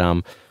Coast, but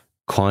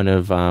kind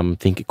of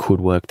think it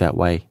could work that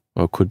way.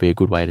 Or it could be a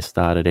good way to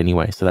start it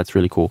anyway. So that's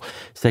really cool.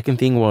 Second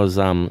thing was,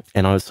 and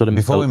I was sort of...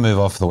 Before we move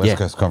off the West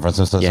Coast Conference,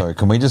 I'm so sorry,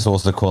 can we just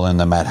also call in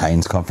the Matt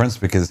Haynes Conference?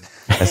 Because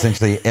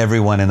essentially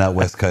everyone in that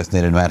West Coast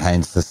needed Matt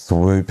Haynes to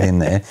swoop in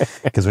there,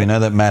 because we know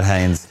that Matt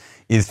Haynes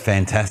is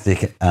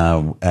fantastic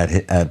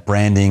at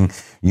branding,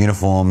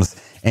 uniforms,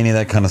 any of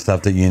that kind of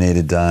stuff that you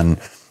needed done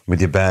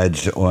with your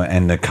badge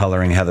and the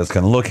colouring, how that's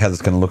going to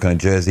look on a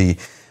jersey.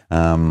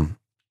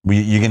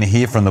 You're going to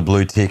hear from the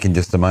blue tick in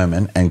just a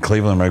moment, and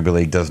Cleveland Rugby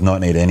League does not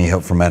need any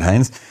help from Matt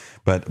Haynes,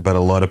 but a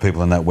lot of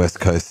people in that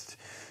West Coast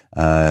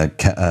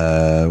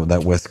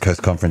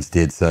Conference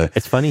did. So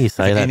it's funny you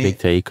say that, Big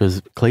T, because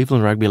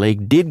Cleveland Rugby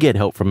League did get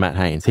help from Matt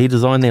Haynes. He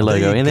designed their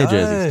logo and their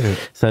jerseys.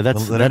 So they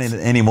don't need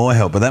any more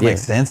help, but that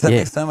makes sense. That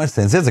makes so much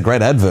sense. It's a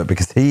great advert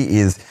because he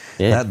is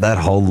that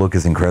whole look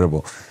is incredible.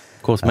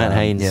 Of course, Matt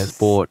Haynes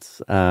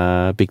Sports,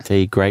 Big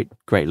T, great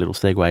little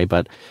segue,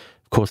 but.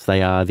 Of course,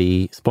 they are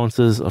the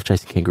sponsors of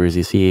Chasing Kangaroos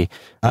this year.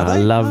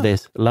 Love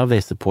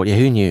their support. Yeah,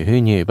 who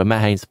knew? But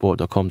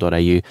matthaynessport.com.au.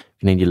 If you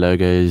need your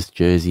logos,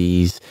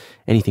 jerseys,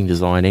 anything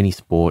designed, any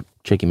sport,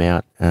 check him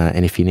out.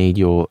 And if you need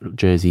your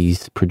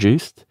jerseys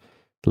produced,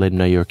 let him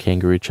know you're a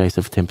Kangaroo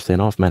Chaser for 10%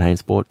 off. Matt Haynes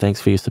Sport, thanks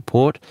for your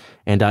support.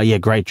 And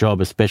great job,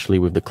 especially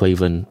with the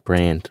Cleveland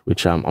brand,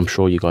 which I'm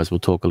sure you guys will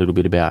talk a little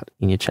bit about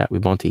in your chat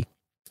with Monte.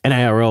 And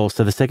ARL.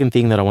 So the second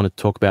thing that I want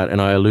to talk about,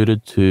 and I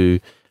alluded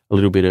to a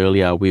little bit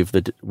earlier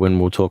when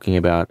we were talking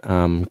about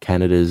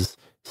Canada's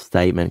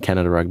statement,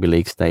 Canada Rugby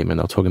League statement,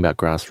 they were talking about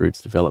grassroots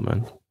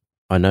development.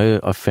 I know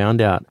I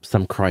found out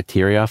some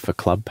criteria for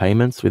club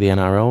payments with the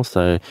NRL.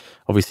 So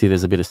obviously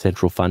there's a bit of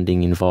central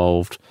funding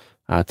involved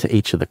to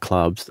each of the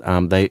clubs.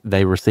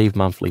 They receive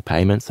monthly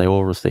payments. They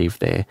all receive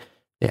their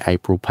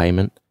April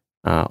payment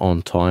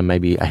on time,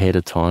 maybe ahead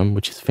of time,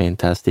 which is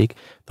fantastic.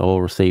 They'll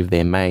all receive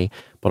their May.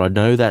 But I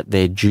know that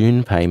their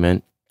June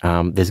payment,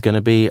 there's going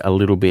to be a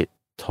little bit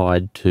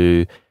tied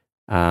to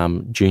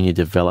junior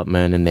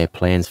development and their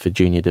plans for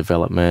junior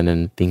development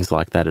and things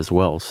like that as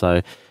well.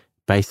 So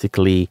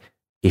basically,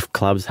 if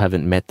clubs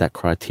haven't met that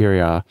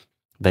criteria,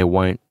 they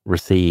won't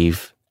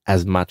receive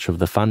as much of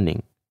the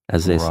funding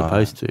as they're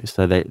supposed to.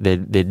 So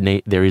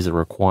there is a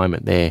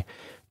requirement there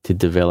to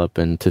develop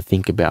and to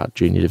think about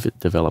junior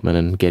development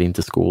and get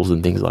into schools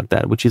and things like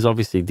that, which is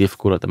obviously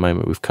difficult at the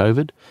moment with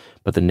COVID,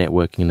 but the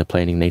networking and the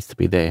planning needs to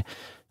be there.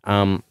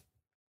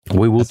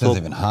 We will talk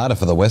even harder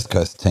for the West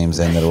Coast teams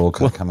then that are all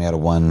coming out of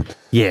one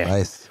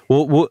place.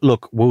 Well,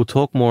 look, we'll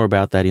talk more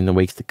about that in the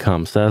weeks to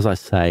come. So as I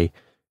say,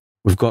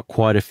 we've got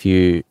quite a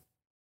few,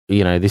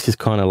 this is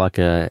kind of like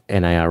a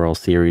NARL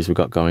series we've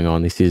got going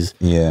on. This is,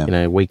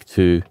 week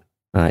 2,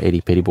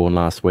 Eddie Pettybourne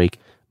last week,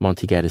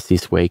 Monte Gaddis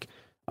this week.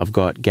 I've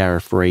got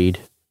Gareth Reid,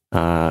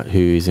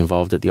 who's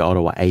involved at the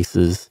Ottawa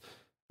Aces.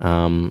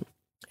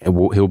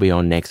 He'll be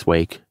on next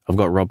week. I've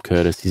got Rob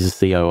Curtis. He's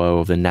the COO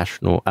of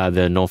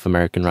the North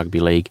American Rugby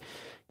League.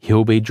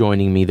 He'll be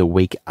joining me the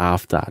week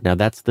after. Now,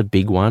 that's the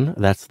big one.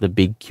 That's the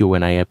big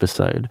Q&A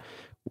episode.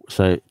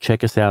 So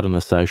check us out on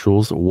the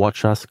socials.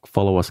 Watch us.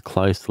 Follow us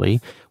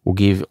closely. We'll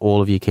give all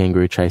of you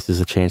Kangaroo Chasers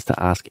a chance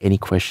to ask any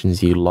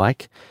questions you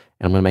like.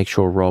 And I'm going to make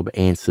sure Rob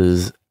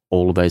answers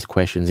all of those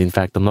questions. In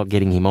fact, I'm not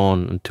getting him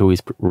on until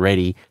he's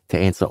ready to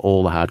answer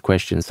all the hard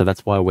questions. So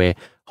that's why we're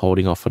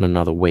holding off on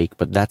another week,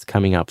 but that's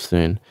coming up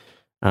soon.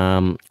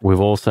 We've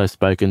also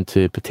spoken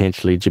to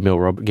potentially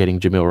getting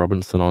Jamil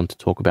Robinson on to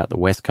talk about the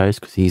West Coast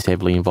because he's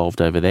heavily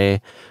involved over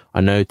there. I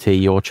know, T,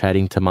 you're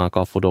chatting to Mark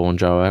Offledore and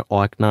Joe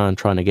Eichner and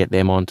trying to get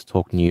them on to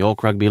talk New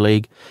York Rugby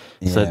League.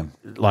 Yeah. So,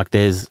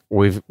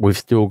 we've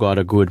still got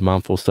a good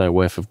month or so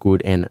worth of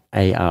good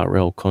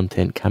NARL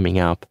content coming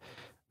up,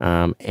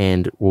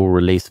 and we'll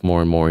release more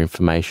and more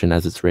information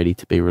as it's ready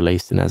to be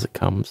released and as it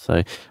comes.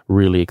 So,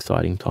 really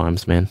exciting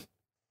times, man.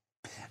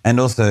 And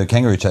also,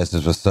 Kangaroo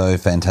Chasers were so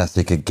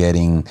fantastic at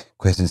getting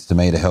questions to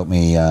me to help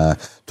me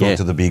talk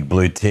to the big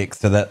blue tick.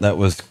 So that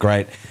was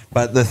great.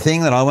 But the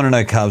thing that I want to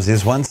know, Cubs,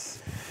 is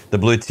once the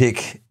blue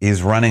tick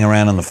is running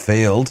around on the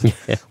field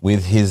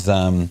with his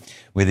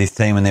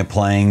team and they're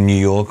playing New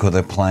York or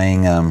they're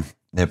playing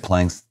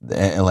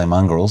LA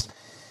Mongrels,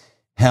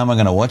 how am I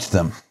going to watch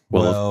them?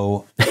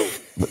 Well,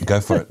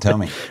 go for it. Tell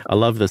me. I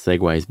love the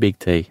segues. Big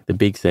T, the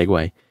big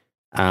segue.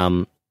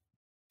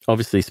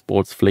 Obviously,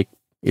 Sports Flick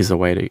is the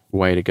way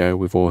to go.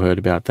 We've all heard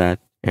about that,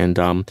 and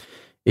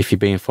if you've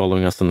been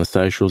following us on the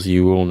socials,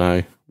 you will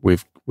know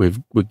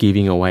we're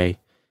giving away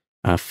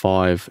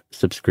 5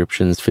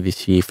 subscriptions for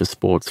this year for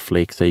Sports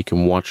Flick, so you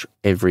can watch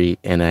every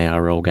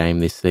NARL game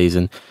this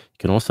season. You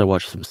can also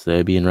watch some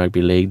Serbian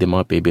rugby league. There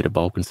might be a bit of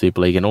Balkan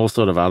Super League and all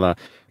sort of other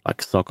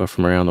like soccer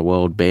from around the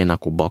world, bare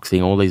knuckle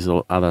boxing, all these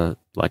other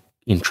like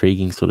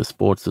intriguing sort of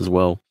sports as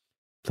well.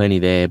 Plenty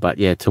there, but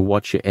yeah, to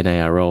watch your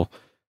NARL,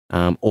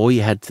 all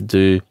you had to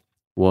do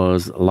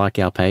was like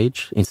our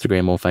page,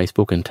 Instagram or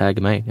Facebook, and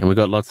tag mate. And we've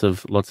got lots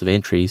of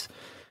entries,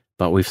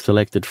 but we've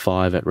selected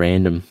 5 at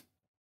random.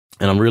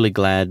 And I'm really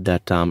glad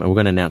that, and we're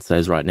going to announce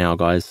those right now,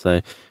 guys. So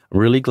I'm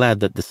really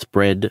glad that the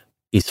spread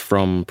is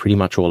from pretty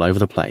much all over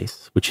the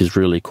place, which is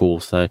really cool.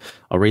 So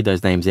I'll read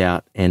those names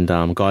out, and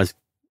guys,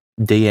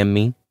 DM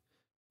me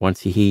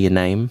once you hear your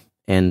name.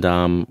 And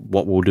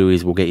what we'll do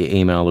is we'll get your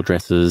email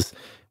addresses.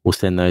 We'll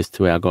send those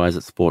to our guys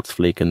at Sports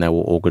Flick, and they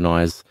will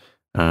organise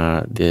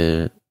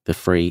the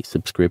free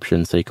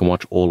subscription so you can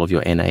watch all of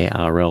your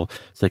NARL.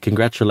 So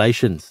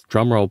congratulations.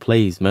 Drum roll,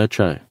 please,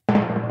 Mercho.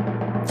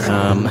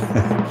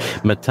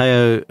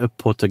 Matteo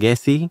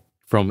Portoghesi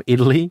from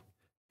Italy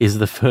is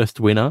the first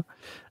winner.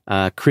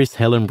 Chris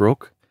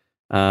Hellenbrook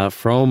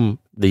from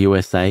the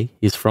USA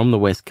is from the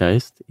West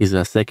Coast, is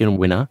our second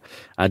winner.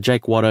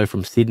 Jake Watto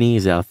from Sydney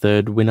is our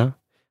third winner.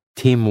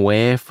 Tim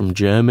Ware from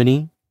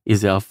Germany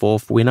is our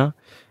 4th winner.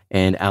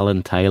 And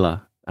Alan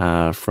Taylor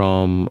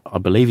from, I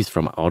believe he's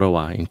from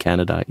Ottawa in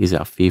Canada, is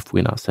our 5th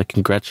winner. So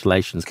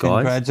congratulations,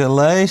 guys.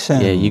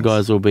 Congratulations. Yeah, you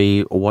guys will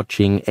be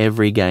watching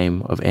every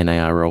game of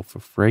NARL for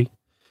free.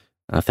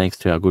 Thanks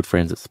to our good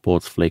friends at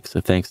Sports Flick.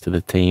 So thanks to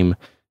the team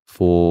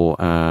for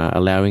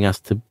allowing us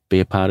to be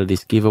a part of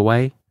this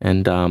giveaway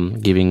and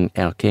giving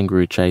our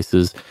Kangaroo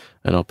Chasers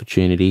an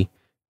opportunity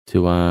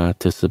to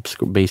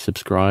be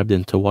subscribed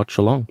and to watch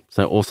along.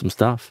 So awesome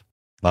stuff.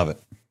 Love it.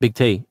 Big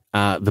T,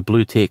 the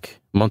blue tick,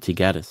 Monte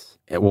Gaddis.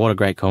 What a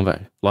great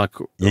convo. Like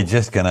you're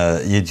just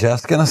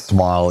gonna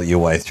smile your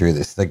way through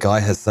this. The guy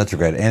has such a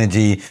great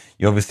energy.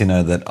 You obviously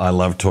know that I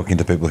love talking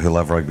to people who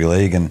love rugby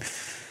league, and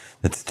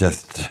that's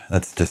just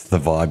the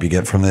vibe you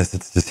get from this.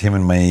 It's just him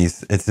and me.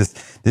 It's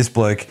just this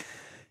bloke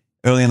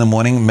early in the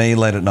morning, me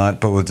late at night,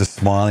 but we're just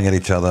smiling at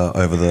each other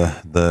over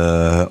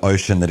the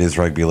ocean that is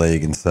rugby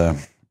league. And so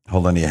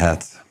hold on to your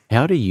hats.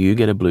 How do you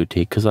get a blue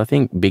tick? Because I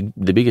think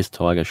the biggest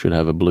tiger should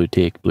have a blue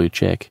tick, blue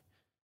check.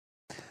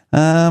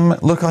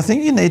 Look, I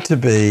think you need to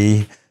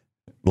be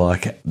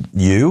like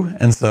you,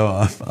 and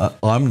so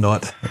I'm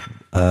not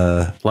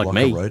like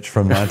me. A roach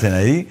from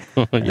 1980.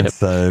 Yep. And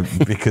so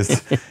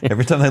because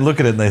every time they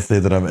look at it and they see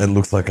that it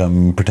looks like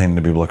I'm pretending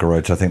to be like a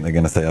roach, I think they're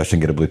going to say I should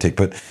get a blue tick.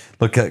 But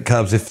look,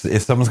 Cubs,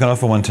 if someone's going to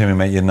offer one to me,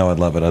 mate, you know I'd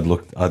love it. I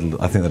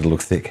think that'd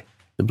look sick.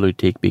 The blue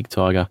tick, big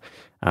tiger,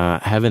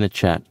 having a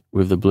chat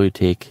with the blue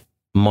tick,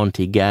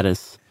 Monte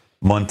Gaddis.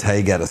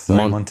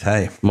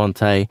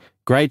 Monte.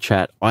 Great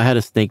chat. I had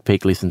a sneak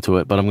peek listen to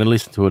it, but I'm going to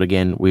listen to it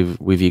again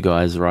with you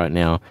guys right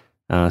now.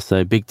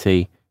 So Big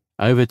T,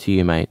 over to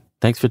you, mate.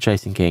 Thanks for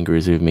chasing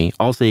kangaroos with me.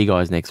 I'll see you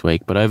guys next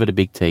week, but over to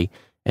Big T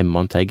and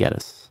Monte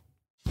Gaddis.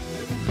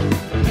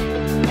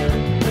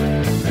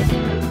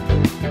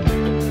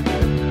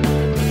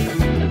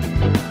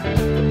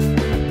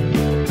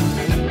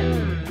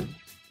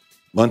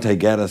 Monte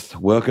Gaddis,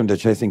 welcome to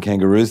Chasing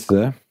Kangaroos,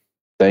 sir.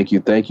 Thank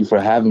you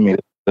for having me.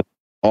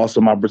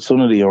 Awesome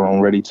opportunity, or I'm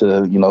ready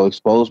to,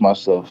 expose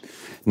myself.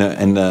 No,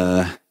 and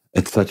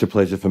it's such a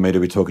pleasure for me to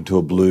be talking to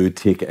a blue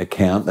tick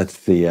account.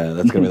 That's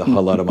going to be the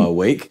highlight of my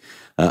week.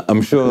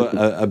 I'm sure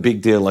a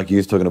big deal like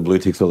you's talking to blue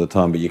ticks all the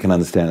time, but you can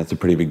understand it's a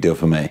pretty big deal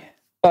for me.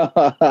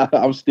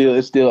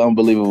 It's still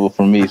unbelievable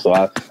for me, so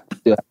I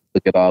still have to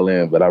look it all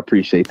in, but I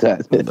appreciate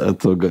that.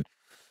 That's all good.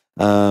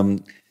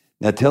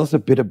 Now tell us a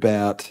bit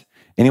about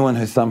anyone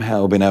who's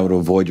somehow been able to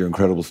avoid your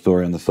incredible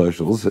story on the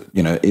socials.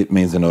 It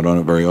means they're not on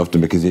it very often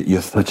because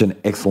you're such an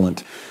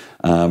excellent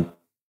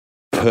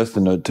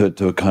person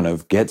to kind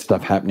of get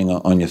stuff happening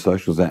on your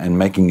socials and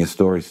making your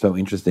story so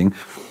interesting.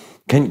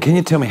 Can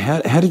you tell me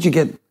how did you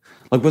get,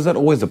 like, was that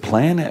always a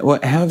plan? How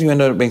have you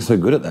ended up being so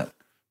good at that?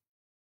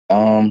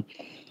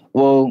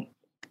 Well,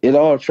 it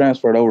all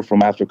transferred over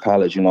from after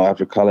college.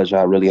 After college,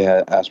 I really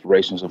had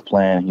aspirations of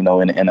playing, in the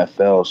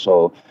NFL.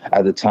 So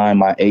at the time,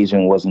 my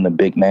agent wasn't a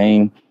big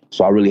name.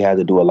 So I really had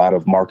to do a lot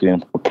of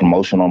marketing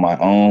promotion on my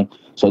own.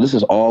 So this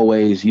has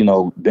always,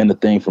 been the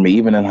thing for me.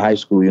 Even in high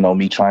school,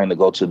 me trying to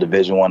go to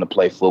Division I to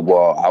play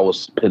football, I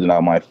was putting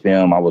out my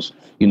film. I was,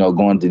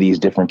 going to these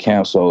different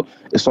camps. So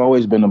it's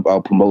always been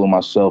about promoting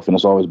myself, and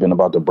it's always been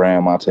about the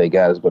brand Monte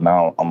Gaddis. But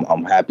now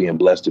I'm happy and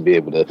blessed to be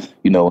able to,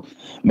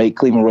 make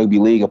Cleveland Rugby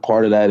League a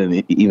part of that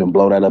and even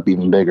blow that up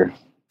even bigger.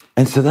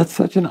 And so that's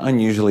such an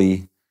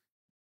unusually,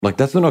 like,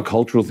 that's not a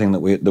cultural thing that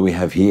we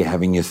have here,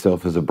 having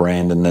yourself as a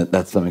brand, and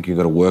that's something you've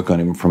got to work on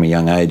even from a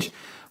young age.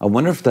 I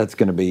wonder if that's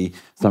going to be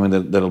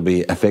something that'll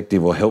be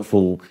effective or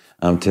helpful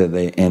to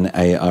the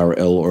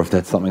NARL, or if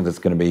that's something that's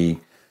going to be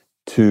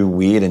too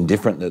weird and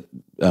different that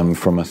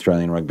from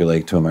Australian Rugby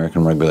League to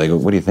American Rugby League.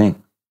 What do you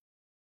think?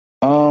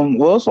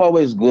 Well, it's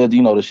always good,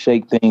 to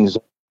shake things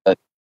up.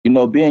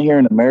 Being here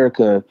in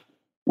America,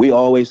 we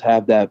always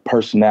have that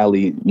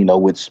personality,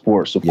 with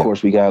sports. Of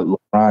course, we got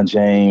LeBron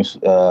James,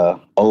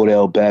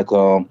 Odell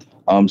Beckham,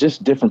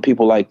 just different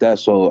people like that.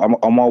 So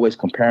I'm always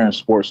comparing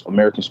sports,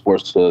 American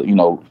sports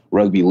to,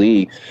 rugby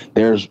league.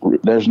 There's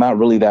not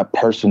really that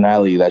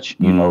personality that,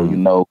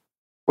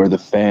 where the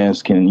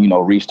fans can,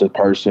 reach the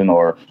person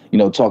or,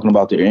 talking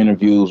about their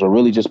interviews or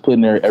really just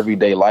putting their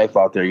everyday life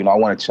out there. I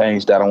want to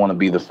change that. I want to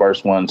be the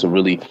first one to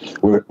really,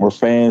 where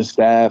fans,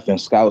 staff, and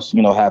scouts,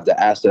 have the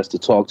access to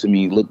talk to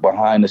me, look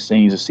behind the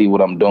scenes and see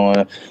what I'm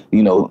doing,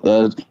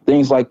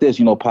 things like this,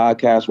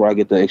 podcasts where I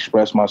get to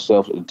express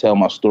myself and tell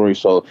my story.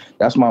 So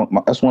that's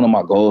that's one of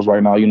my goals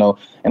right now,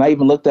 and I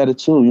even looked at it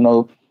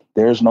too,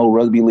 there's no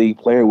rugby league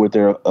player with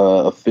their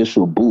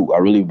official boot. I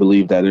really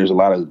believe that there's a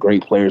lot of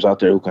great players out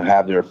there who can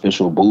have their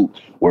official boot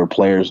where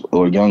players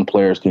or young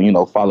players can,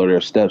 follow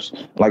their steps.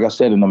 Like I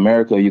said, in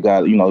America, you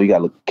got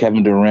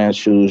Kevin Durant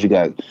shoes, you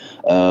got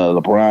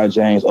LeBron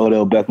James,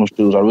 Odell Beckham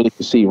shoes. I really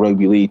can see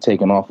rugby league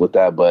taking off with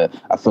that. But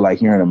I feel like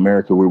here in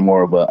America, we're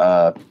more of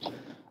a,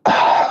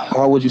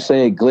 how would you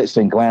say it, glitz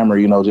and glamour,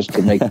 just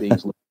to make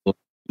things look,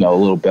 a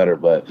little better.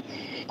 But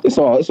it's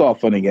all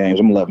fun and games.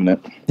 I'm loving it.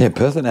 Yeah,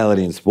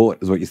 personality in sport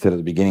is what you said at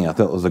the beginning. I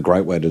thought it was a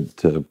great way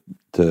to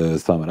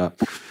sum it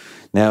up.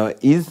 Now,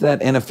 is that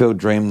NFL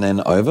dream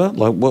then over?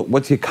 Like,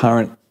 what's your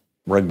current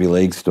rugby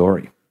league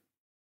story?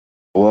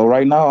 Well,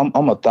 right now I'm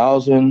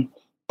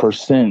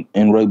 1,000%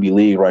 in rugby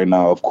league right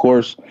now. Of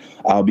course,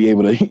 I'll be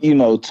able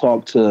to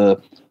talk to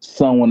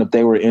someone if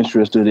they were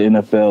interested in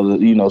NFL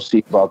to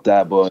see about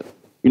that. But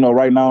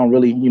right now I'm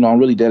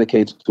really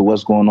dedicated to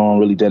what's going on,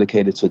 really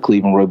dedicated to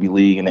Cleveland Rugby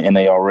League and the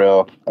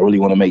NARL. I really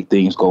want to make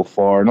things go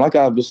far. And like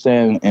I've been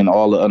saying in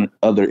all the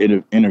other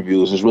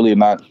interviews, it's really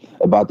not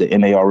about the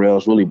NARL.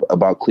 It's really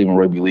about Cleveland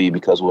Rugby League,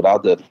 because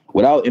without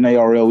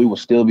NARL, we would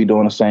still be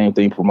doing the same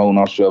thing, promoting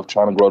ourselves,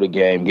 trying to grow the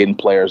game, getting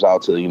players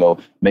out to,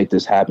 make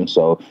this happen.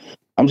 So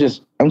I'm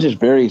just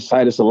very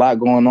excited. It's a lot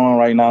going on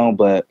right now,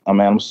 but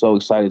I'm so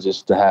excited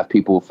just to have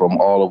people from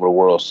all over the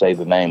world say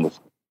the name of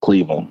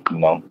Cleveland,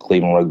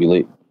 Cleveland Rugby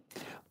League.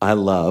 I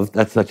love,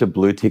 that's such a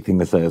blue tick thing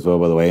to say as well,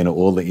 by the way, in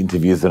all the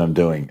interviews that I'm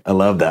doing. I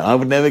love that. I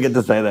would never get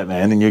to say that,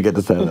 man, and you get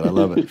to say that. I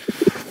love it.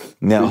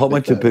 Now, a whole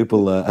bunch of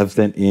people have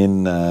sent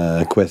in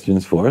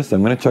questions for us.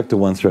 I'm going to chuck to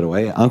one straight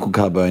away. Uncle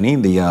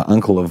Carboni, the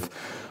uncle of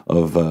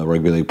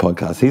Rugby League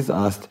podcast, he's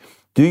asked,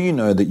 do you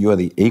know that you are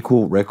the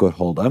equal record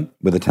holder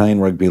with Italian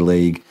Rugby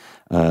League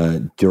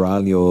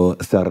Geraldo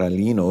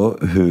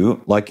Serralino,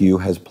 who, like you,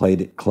 has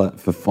played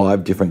for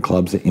 5 different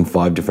clubs in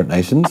 5 different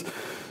nations?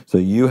 So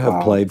you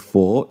have played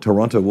for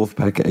Toronto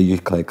Wolfpack, a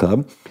youth clay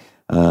club,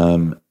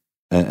 and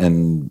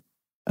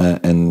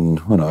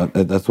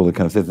that's all it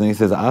kind of says. And he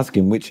says, ask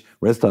him which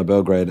Red Star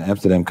Belgrade,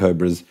 Amsterdam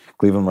Cobras,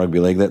 Cleveland Rugby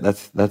League.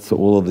 That's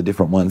all of the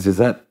different ones.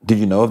 Did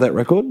you know of that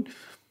record?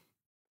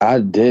 I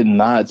did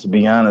not, to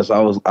be honest.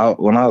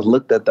 When I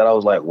looked at that, I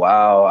was like,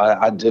 wow,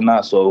 I did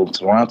not. So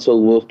Toronto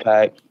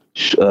Wolfpack,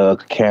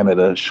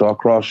 Canada,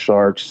 Shawcross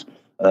Sharks,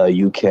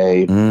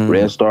 UK,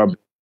 Red Star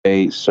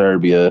Belgrade,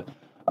 Serbia,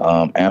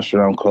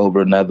 Amsterdam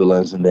Cobra,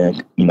 Netherlands, and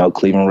then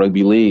Cleveland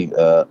Rugby League.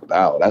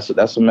 Wow,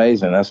 that's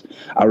amazing.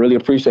 I really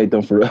appreciate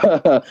them for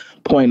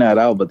pointing that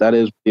out. But that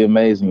is really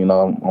amazing.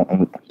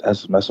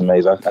 That's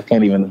amazing. I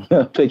can't even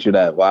picture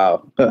that.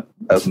 Wow,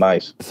 that's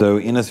nice. So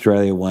in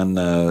Australia,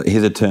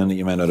 here's a term that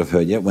you may not have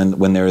heard yet.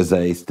 When there is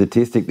a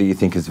statistic that you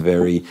think is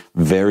very,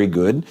 very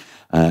good,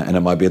 and it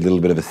might be a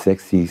little bit of a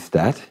sexy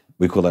stat,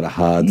 we call that a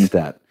hard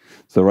stat.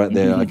 So right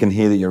there, I can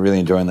hear that you're really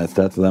enjoying that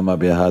stat. So that might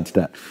be a hard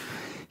stat.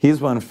 Here's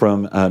one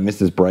from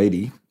Mrs.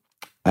 Brady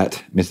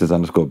at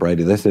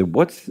Mrs._Brady. They said,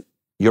 what's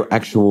your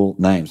actual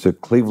name? So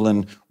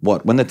Cleveland,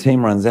 when the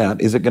team runs out,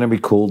 is it going to be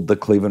called the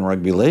Cleveland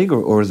Rugby League,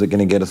 or is it going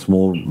to get a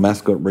small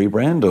mascot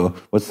rebrand, or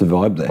what's the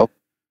vibe there?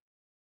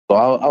 So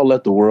I'll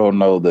let the world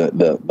know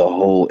the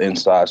whole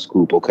inside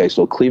scoop. Okay,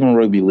 so Cleveland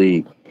Rugby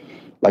League,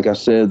 like I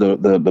said,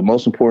 the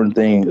most important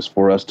thing is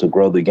for us to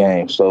grow the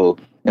game. So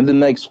in the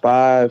next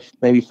 5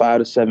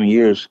 to 7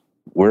 years,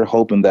 we're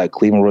hoping that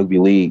Cleveland Rugby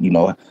League,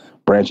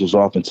 branches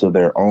off into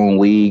their own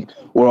league.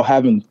 We're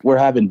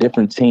having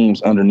different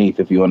teams underneath,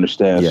 if you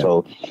understand. Yeah.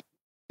 So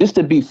just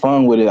to be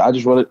fun with it,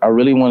 I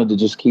really wanted to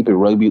just keep it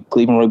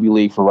Cleveland Rugby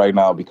League for right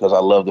now, because I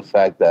love the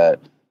fact that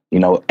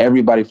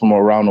everybody from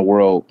around the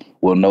world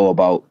will know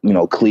about,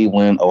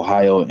 Cleveland,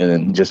 Ohio,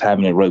 and just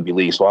having a rugby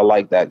league. So I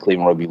like that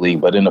Cleveland Rugby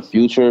League. But in the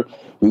future,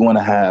 we want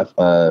to have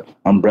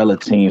umbrella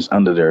teams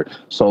under there.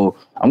 So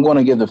I'm going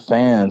to give the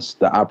fans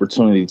the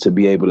opportunity to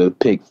be able to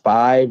pick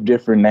 5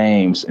 different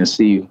names and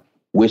see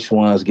which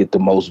ones get the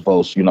most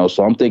votes.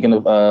 So I'm thinking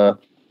of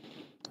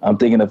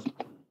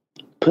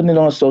putting it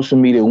on social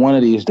media one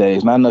of these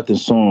days. Not nothing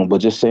soon, but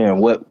just saying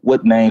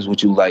what names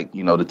would you like,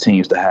 the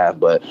teams to have.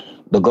 But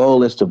the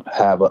goal is to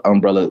have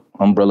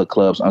umbrella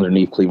clubs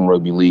underneath Cleveland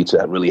Rugby League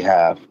to really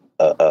have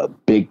a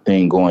big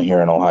thing going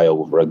here in Ohio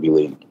with rugby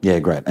league. Yeah,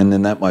 great. And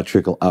then that might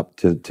trickle up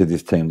to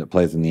this team that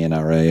plays in the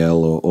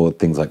NRAL or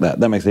things like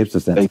that. That makes heaps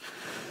of sense.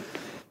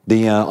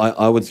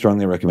 I would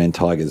strongly recommend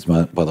Tigers,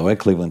 by the way,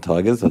 Cleveland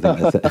Tigers. I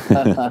think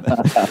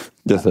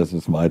that's just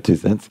as my 2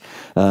 cents.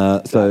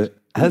 So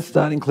has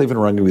starting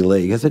Cleveland Rugby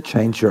League, has it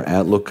changed your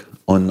outlook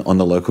on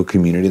the local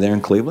community there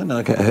in Cleveland?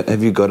 Like,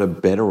 have you got a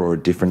better or a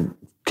different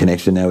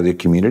connection now with your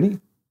community?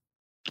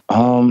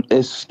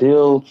 It's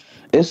still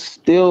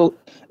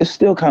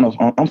kind of,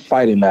 I'm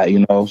fighting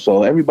that,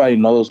 so everybody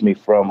knows me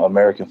from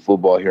American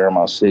football here in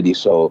my city.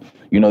 So,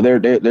 they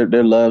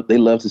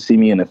love to see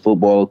me in the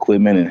football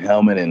equipment and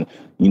helmet and,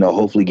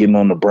 hopefully getting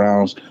on the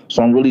Browns.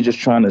 So I'm really just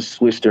trying to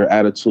switch their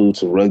attitude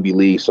to rugby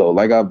league. So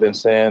like I've been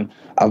saying,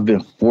 I've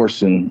been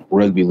forcing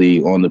rugby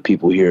league on the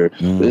people here.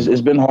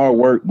 It's been hard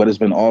work, but it's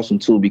been awesome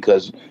too,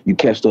 because you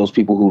catch those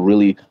people who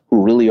really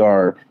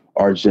are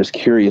just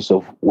curious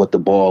of what the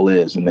ball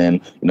is. And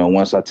then,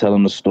 once I tell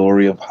them the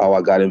story of how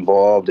I got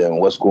involved and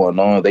what's going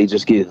on, they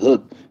just get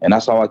hooked. And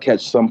that's how I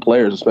catch some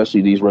players,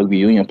 especially these rugby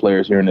union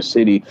players here in the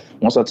city.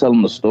 Once I tell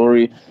them the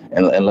story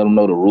and let them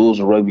know the rules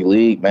of rugby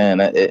league,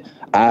 man,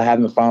 I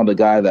haven't found a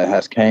guy that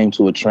has came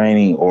to a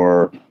training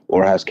or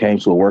has came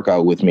to a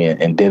workout with me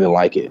and didn't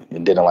like it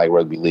and didn't like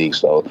rugby league.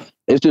 So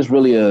it's just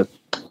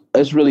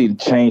it's really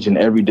changing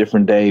every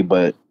different day,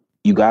 but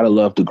you got to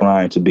love the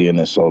grind to be in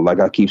this. So like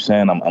I keep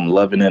saying, I'm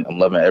loving it. I'm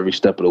loving every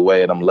step of the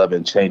way, and I'm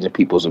loving changing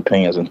people's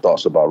opinions and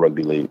thoughts about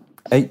rugby league.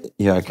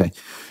 Yeah, okay.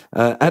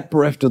 At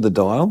Bereft of the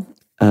Dial,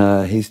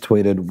 he's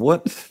tweeted,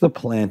 "What's the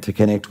plan to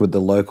connect with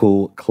the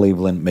local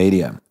Cleveland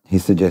media?"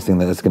 He's suggesting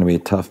that it's going to be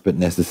tough but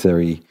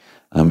necessary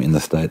in the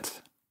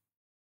States.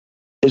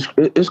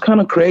 It's kind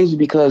of crazy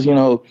because,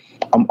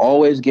 I'm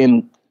always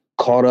getting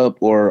caught up,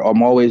 or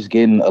I'm always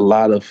getting a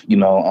lot of,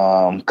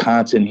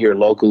 content here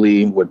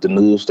locally with the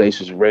news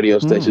stations, radio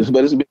stations,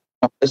 but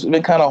it's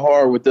been kind of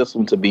hard with this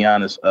one, to be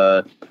honest,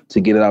 to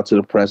get it out to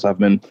the press. I've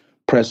been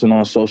pressing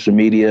on social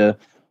media,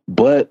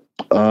 but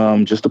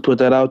just to put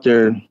that out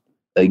there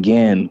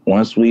again,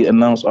 once we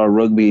announce our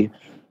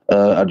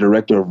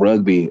director of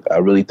rugby, I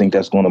really think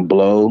that's going to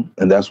blow,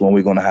 and that's when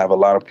we're going to have a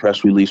lot of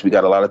press release. We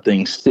got a lot of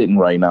things sitting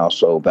right now,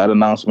 so that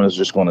announcement is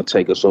just going to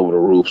take us over the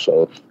roof.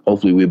 So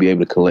hopefully we'll be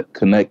able to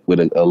connect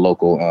with a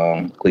local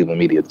Cleveland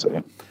media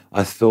team.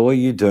 I saw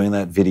you doing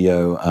that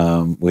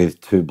video with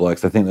 2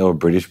 blokes. I think they were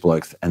British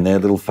blokes, and their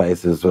little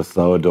faces were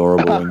so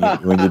adorable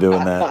when you're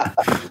doing that.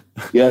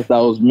 Yes, that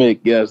was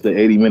Mick. Yes, the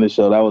 80-minute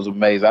show. That was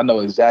amazing. I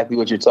know exactly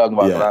what you're talking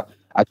about. Yeah.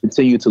 I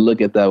continue to look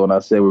at that when I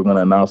said we're going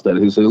to announce that.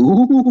 He said,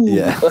 "Ooh."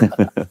 Yeah.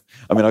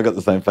 I mean, I got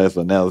the same face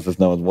on now. It's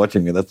just no one's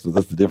watching me. That's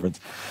the difference.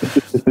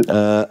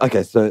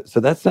 Okay, so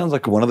that sounds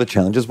like one of the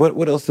challenges.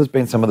 What else has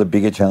been some of the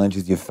bigger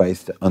challenges you've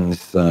faced on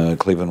this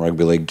Cleveland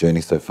Rugby League journey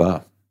so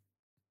far?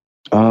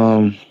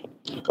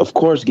 Of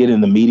course,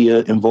 getting the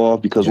media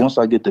involved, because once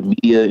I get the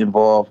media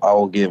involved, I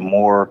will get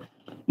more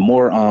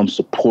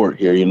support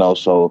here,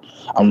 so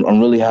I'm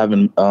really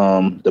having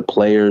the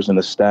players and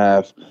the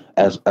staff,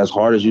 as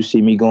hard as you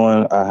see me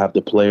going, I have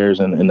the players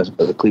and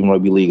the Cleveland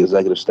Rugby League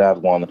executive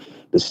staff going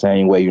the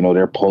same way.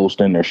 They're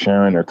posting, they're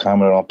sharing, they're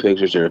commenting on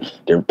pictures,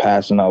 they're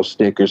passing out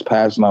stickers,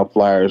 passing out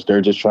flyers.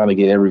 They're just trying to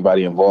get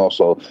everybody involved.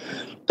 So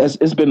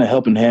it's been a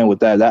helping hand with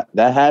that.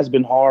 That has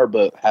been hard,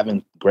 but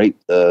having great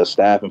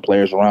staff and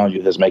players around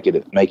you has making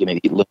it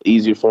a little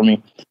easier for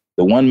me.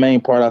 The one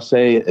main part I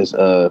say is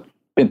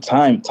been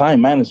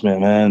time management,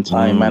 man.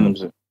 Time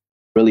management.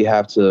 Really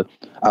have to.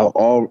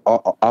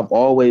 I've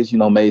always,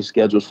 made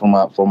schedules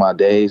for my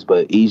days,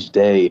 but each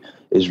day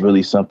is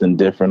really something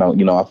different.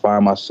 I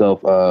find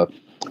myself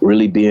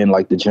really being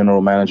like the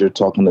general manager,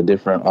 talking to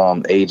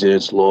different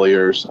agents,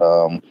 lawyers,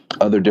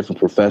 other different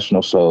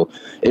professionals. So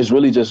it's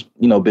really just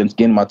been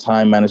getting my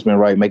time management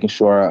right, making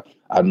sure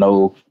I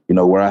know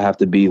where I have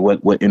to be,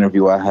 what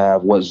interview I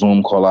have, what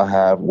Zoom call I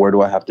have, where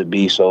do I have to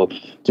be. So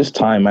just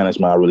time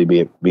management, I really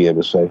be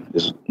able to say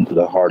is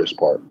the hardest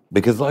part.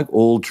 Because like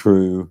all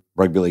true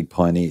rugby league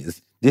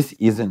pioneers, this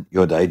isn't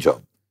your day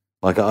job.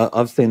 Like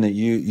I've seen that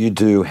you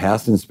do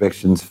house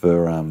inspections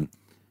for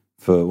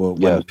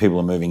when people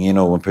are moving in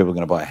or when people are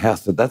going to buy a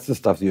house. So that's the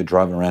stuff that you're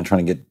driving around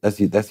trying to get. That's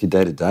your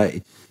day to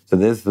day. So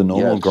there's the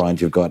normal grind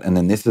you've got, and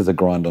then this is a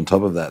grind on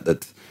top of that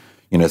that's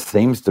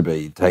seems to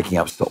be taking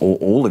up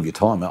all of your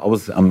time. I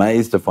was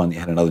amazed to find you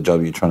had another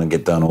job you're trying to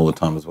get done all the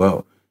time as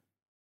well.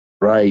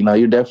 Right. No,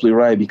 you're definitely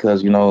right,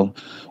 because,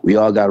 we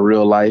all got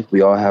real life.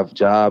 We all have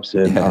jobs.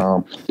 And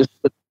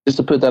just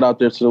to put that out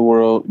there to the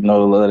world,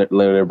 to let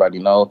everybody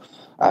know,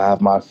 I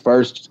have my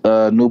first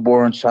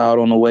newborn child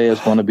on the way.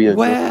 It's going to be a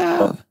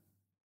Wow.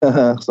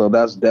 so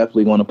that's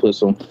definitely going to put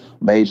some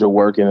major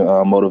work and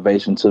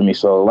motivation to me.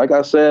 So, like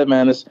I said,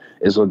 man, it's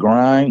a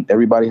grind.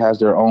 Everybody has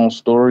their own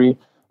story.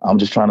 I'm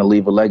just trying to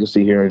leave a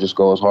legacy here and just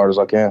go as hard as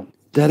I can.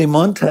 Daddy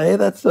Monte,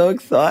 that's so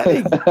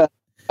exciting.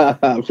 I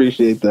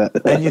appreciate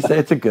that. And you say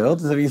it's a girl,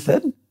 is that what you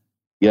said?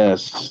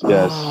 Yes.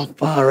 Oh,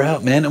 far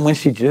out, man. And when's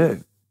she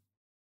due?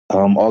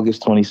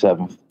 August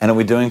 27th. And are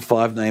we doing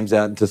 5 names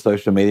out into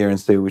social media and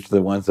see which are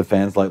the ones the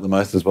fans like the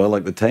most as well,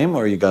 like the team,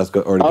 or you guys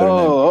already got a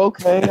name? Oh,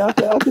 okay. I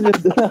could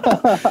just,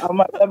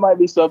 that might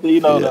be something.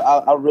 You know,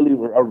 I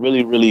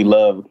really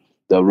love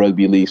the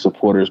rugby league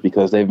supporters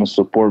because they've been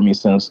supporting me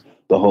since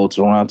the whole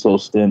Toronto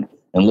stint.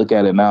 And look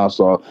at it now.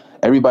 So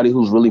everybody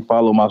who's really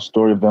followed my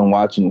story, been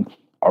watching,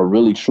 are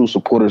really true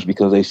supporters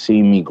because they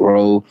see me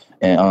grow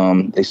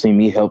and they see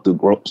me help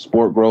the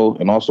sport grow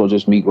and also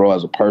just me grow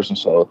as a person.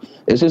 So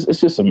it's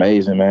just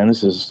amazing, man.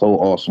 This is so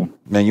awesome.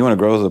 Man, you want to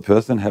grow as a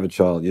person, have a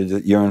child.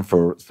 You're in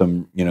for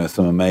some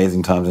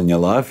amazing times in your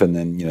life and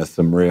then,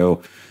 some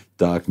real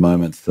dark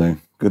moments. So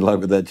good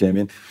luck with that,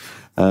 champion.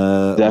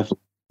 Definitely.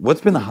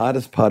 What's been the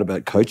hardest part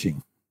about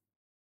coaching?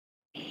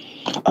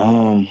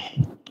 The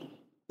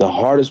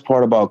hardest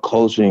part about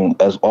coaching,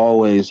 as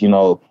always,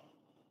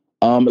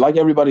 like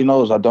everybody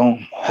knows,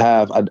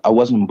 I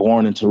wasn't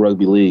born into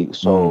rugby league.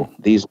 So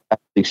these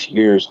last 6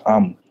 years,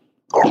 I'm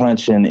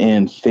crunching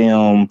in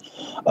film,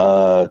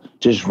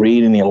 just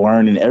reading and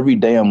learning. Every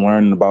day I'm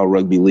learning about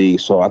rugby league.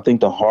 So I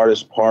think the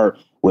hardest part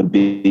would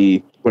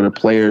be for the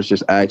players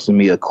just asking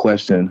me a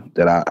question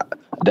that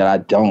I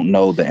don't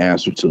know the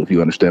answer to, if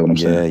you understand what I'm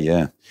saying.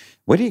 Yeah.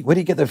 Where do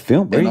you get that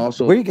film? Where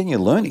are you getting your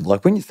learning?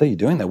 Like when you say you're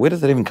doing that, where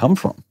does that even come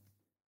from?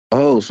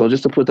 Oh, so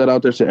just to put that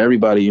out there to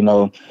everybody,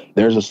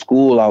 there's a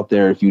school out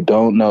there. If you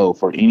don't know,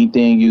 for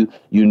anything you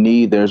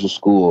need, there's a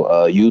school,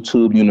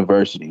 YouTube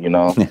University,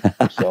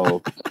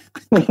 So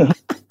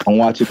I'm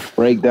watching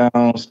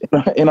breakdowns,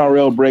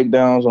 NRL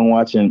breakdowns. I'm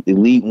watching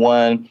Elite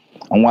One.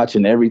 I'm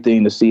watching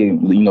everything to see,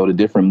 the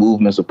different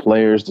movements of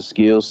players, the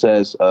skill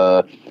sets,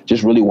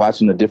 just really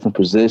watching the different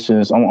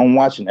positions. I'm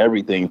watching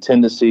everything,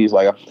 tendencies.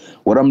 Like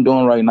what I'm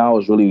doing right now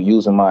is really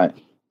using my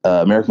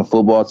American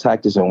football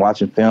tactics and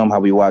watching film, how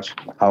we watch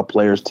how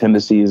players'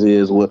 tendencies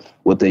is,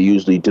 what they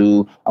usually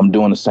do. I'm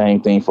doing the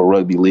same thing for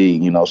rugby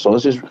league, So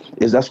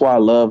that's why I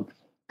love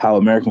how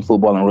American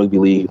football and rugby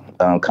league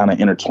kind of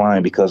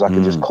intertwine because I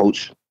can just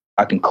coach.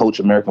 I can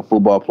coach American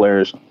football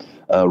players,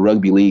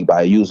 rugby league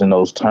by using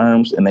those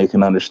terms, and they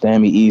can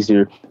understand me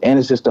easier. And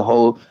it's just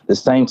the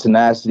same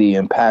tenacity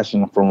and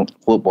passion from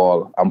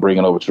football I'm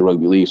bringing over to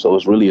rugby league. So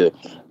it's really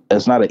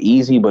it's not an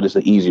easy, but it's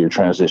an easier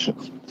transition.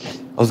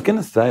 I was going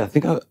to say, I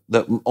think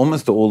that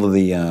almost all of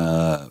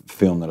the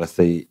film that I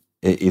see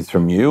is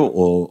from you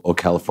or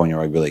California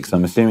Rugby League. So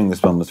I'm assuming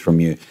this one was from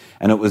you.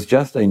 And it was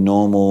just a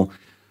normal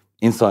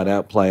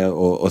inside-out player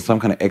or some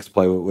kind of X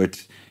play,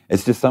 which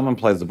it's just someone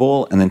plays the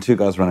ball and then 2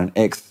 guys run an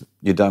X,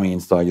 you dummy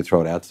inside, you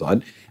throw it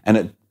outside.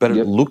 It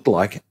looked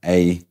like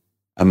a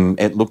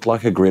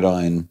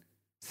gridiron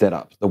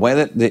setup. The way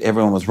that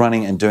everyone was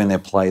running and doing their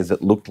plays,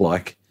 it looked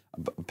like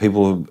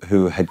people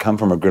who had come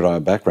from a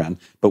gridiron background,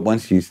 but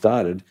once you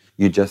started,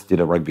 you just did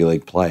a rugby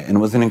league play. And it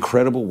was an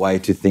incredible way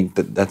to think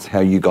that that's how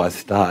you guys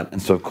start. And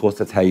so, of course,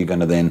 that's how you're going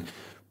to then,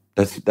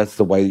 that's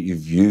the way that you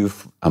view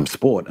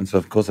sport. And so,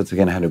 of course, that's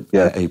again how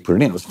you put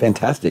it in. It was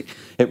fantastic.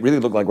 It really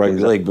looked like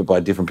rugby league, but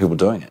by different people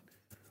doing it.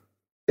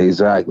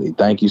 Exactly.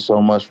 Thank you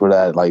so much for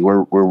that. Like,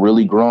 we're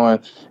really growing.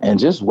 And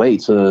just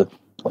wait till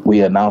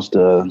we announce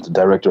the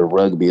director of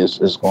rugby.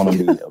 It's going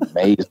to be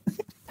amazing.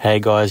 Hey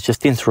guys,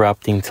 just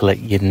interrupting to let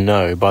you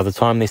know, by the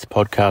time this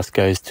podcast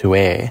goes to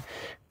air,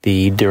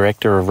 the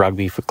director of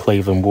rugby for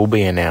Cleveland will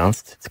be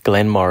announced. It's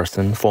Glenn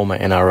Morrison, former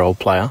NRL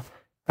player.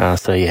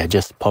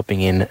 Just popping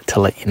in to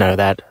let you know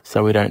that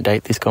so we don't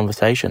date this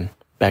conversation.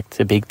 Back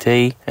to Big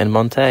T and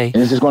Monte. And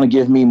it's just going to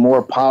give me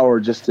more power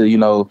just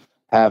to,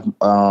 have,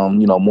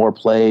 more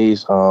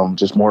plays,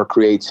 just more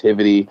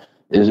creativity.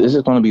 It's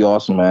just going to be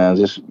awesome, man.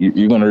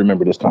 You're going to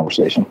remember this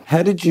conversation.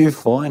 How did you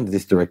find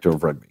this director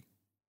of rugby?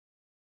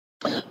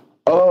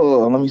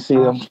 Oh, let me see.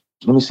 Let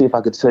me see if I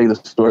could tell you the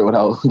story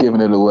without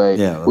giving it away.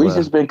 Yeah, we've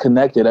just been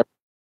connected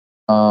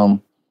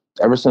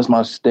ever since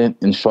my stint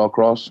in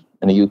Shawcross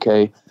in the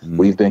UK.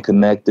 We've been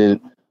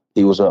connected.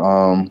 He was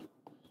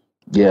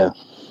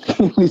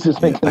we've just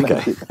been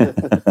connected.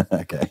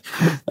 Okay.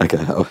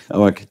 I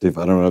won't get too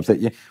far. I don't want to upset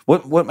you.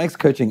 What makes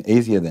coaching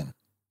easier then,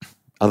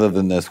 other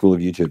than the school of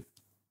YouTube?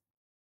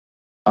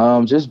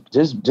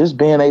 Just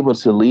being able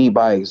to lead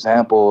by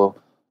example.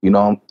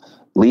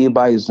 Lead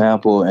by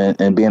example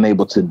and being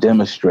able to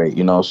demonstrate,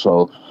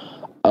 So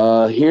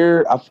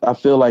here, I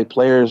feel like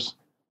players,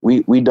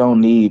 we don't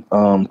need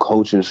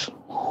coaches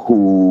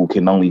who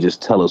can only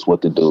just tell us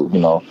what to do.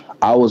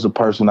 I was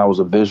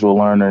a visual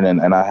learner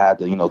and I had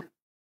to,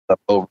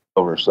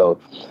 over. So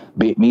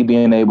me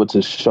being able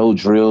to show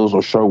drills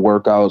or show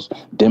workouts,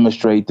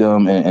 demonstrate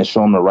them and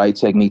show them the right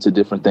technique to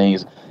different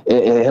things,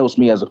 it helps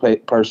me as a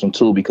person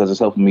too, because it's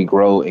helping me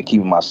grow and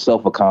keeping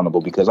myself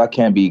accountable because I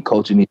can't be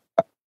coaching these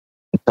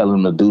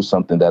telling them to do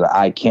something that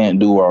I can't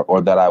do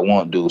or that I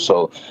won't do.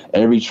 So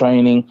every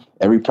training,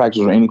 every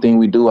practice or anything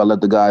we do, I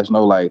let the guys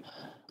know, like,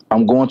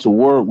 I'm going to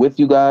war with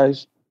you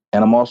guys,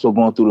 and I'm also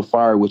going through the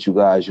fire with you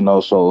guys,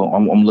 So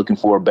I'm looking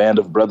for a band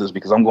of brothers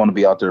because I'm going to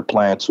be out there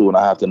playing too, and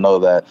I have to know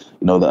that,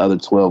 the other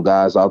 12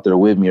 guys out there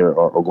with me are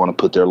going to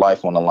put their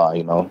life on the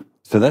line.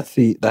 So that's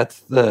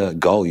the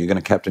goal. You're going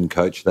to captain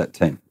coach that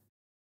team.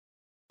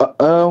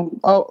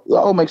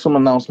 I'll make some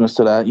announcements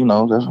to that.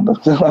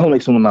 I'll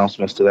make some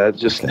announcements to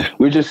that.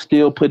 We're just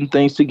still putting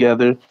things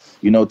together.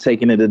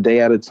 Taking it a day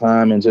at a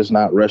time and just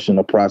not rushing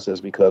the process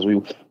because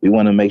we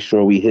want to make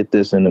sure we hit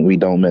this and we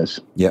don't miss.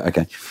 Yeah.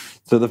 Okay.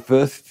 So the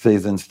first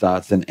season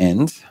starts and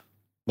ends.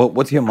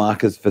 What's your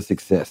markers for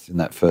success in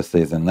that first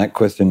season? That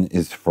question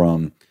is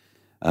from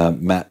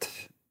Matt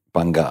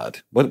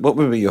Bungard. What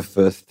would be your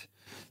first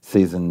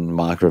season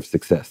marker of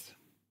success?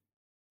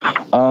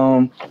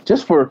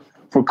 Just for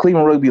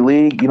Cleveland Rugby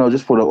League,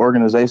 just for the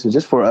organization,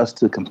 just for us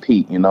to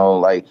compete,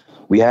 like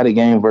we had a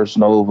game versus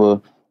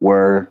Nova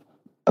where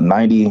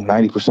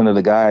 90% of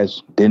the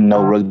guys didn't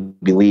know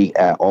rugby league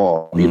at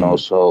all,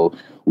 so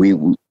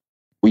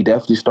we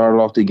definitely started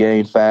off the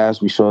game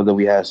fast. We showed that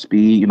we had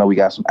speed, we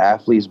got some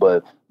athletes,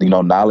 but,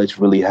 knowledge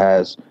really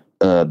has,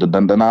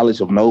 the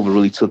knowledge of Nova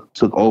really took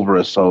over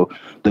us. So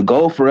the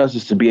goal for us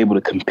is to be able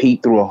to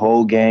compete through a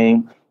whole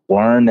game,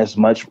 learn as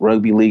much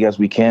rugby league as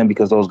we can,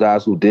 because those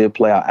guys who did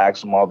play, I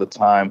ask them all the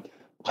time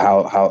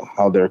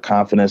how their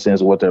confidence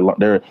is, what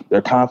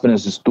their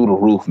confidence is through the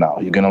roof now.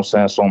 You get what I'm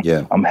saying? So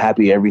I'm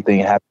happy everything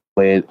happened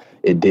the way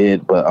it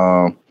did,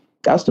 but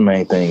that's the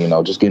main thing,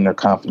 just getting their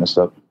confidence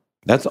up.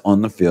 That's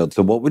on the field.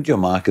 So what would your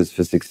markers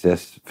for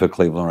success for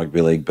Cleveland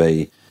Rugby League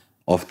be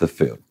off the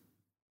field?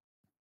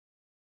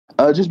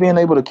 Just being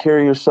able to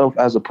carry yourself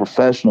as a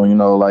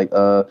professional,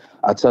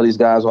 I tell these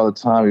guys all the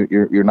time,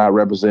 you're not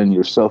representing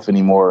yourself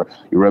anymore.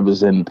 You're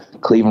representing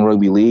Cleveland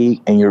Rugby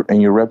League, and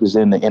you're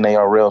representing the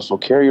NARL. So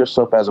carry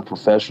yourself as a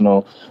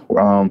professional.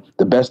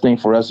 The best thing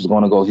for us is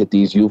going to go hit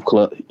these youth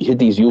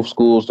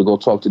schools, to go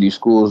talk to these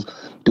schools,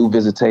 do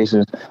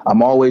visitations.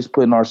 I'm always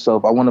putting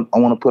ourselves. I want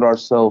to put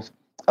ourselves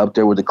up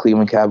there with the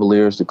Cleveland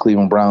Cavaliers, the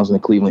Cleveland Browns, and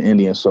the Cleveland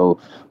Indians. So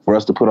for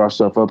us to put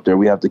ourselves up there,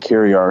 we have to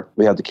carry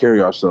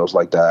ourselves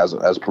like that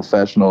as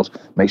professionals.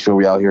 Make sure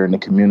we're out here in the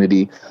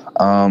community,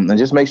 and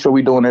just make sure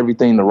we're doing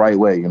everything the right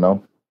way.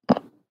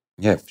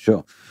 Yeah,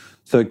 sure.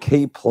 So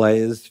key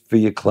players for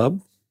your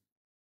club?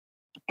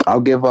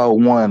 I'll give out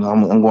one.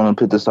 I'm going to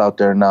put this out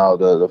there now.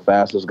 The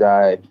fastest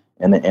guy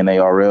in the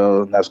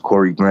NARL, that's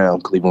Corey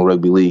Graham, Cleveland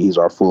Rugby League. He's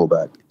our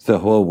fullback. So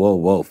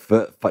whoa!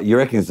 You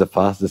reckon he's the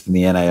fastest in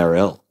the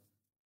NARL?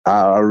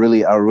 I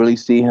really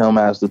see him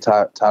as the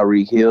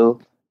Tyreek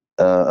Hill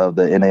of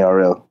the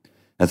NARL.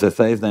 And so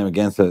say his name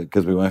again, so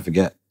because we won't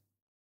forget.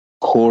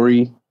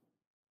 Corey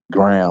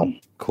Graham.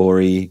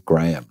 Corey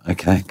Graham.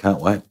 Okay, can't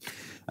wait.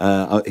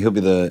 He'll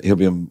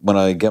be when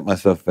I get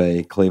myself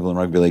a Cleveland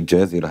Rugby League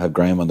jersey, it'll have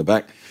Graham on the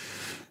back.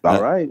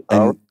 All right.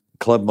 And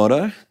club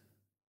motto?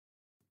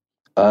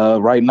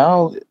 Right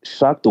now,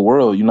 shock the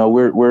world.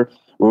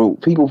 We're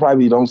people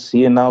probably don't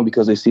see it now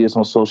because they see us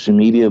on social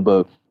media,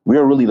 but we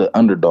are really the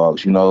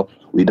underdogs.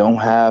 We don't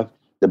have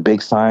the big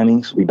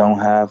signings. We don't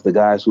have the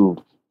guys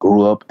who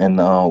grew up and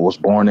was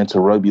born into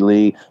rugby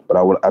league. But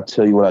I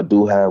tell you what I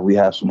do have. We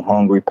have some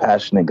hungry,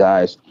 passionate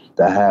guys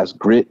that has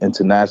grit and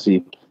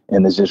tenacity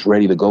and is just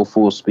ready to go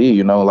full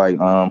speed.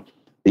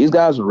 These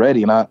guys are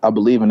ready, and I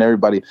believe in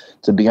everybody.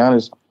 To be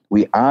honest,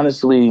 we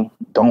honestly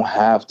don't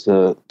have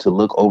to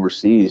look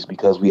overseas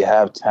because we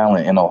have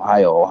talent in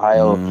Ohio.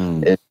 Ohio,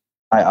 in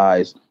my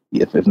eyes,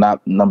 if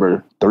not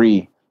number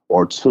 3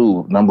 or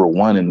 2, number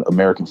 1 in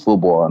American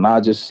football. And I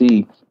just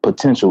see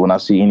potential when I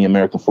see any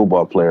American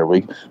football player.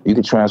 You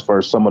can transfer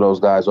some of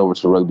those guys over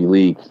to rugby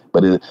league.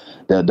 But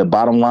the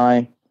bottom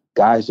line,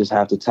 guys just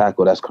have to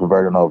tackle. That's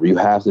converting over. You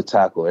have to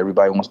tackle.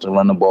 Everybody wants to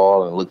run the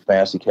ball and look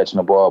fancy catching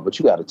the ball, but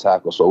you got to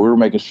tackle. So we're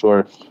making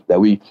sure that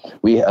we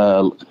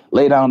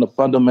lay down the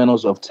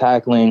fundamentals of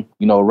tackling,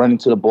 running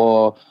to the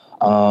ball,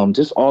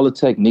 just all the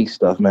technique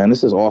stuff, man.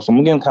 This is awesome.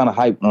 I'm getting kind of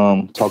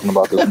hyped talking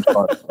about this. I'm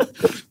sorry.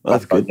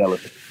 That's good.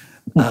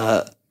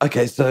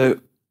 Okay, so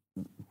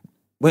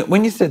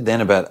when you said then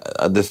about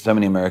there's so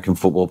many American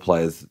football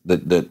players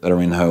that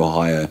are in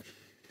Ohio,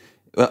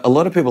 a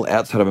lot of people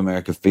outside of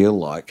America feel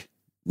like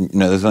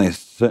there's only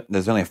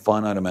a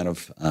finite amount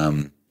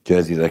of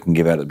jerseys they can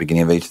give out at the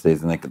beginning of each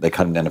season. They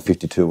cut them down to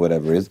 52,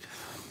 whatever it is.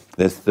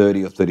 There's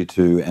 30 or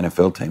 32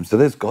 NFL teams, so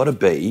there's got to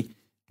be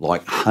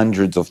like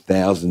hundreds of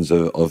thousands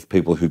of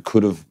people who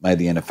could have made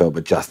the NFL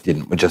but just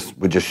didn't. We're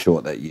just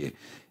short that year.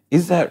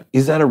 Is that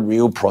a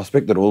real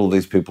prospect that all of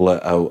these people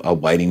are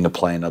waiting to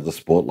play another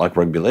sport like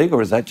rugby league,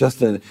 or is that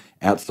just an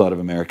outside of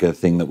America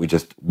thing that we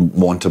just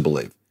want to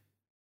believe?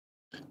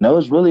 No,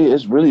 it's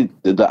really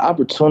the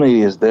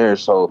opportunity is there.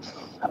 So,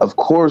 of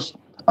course,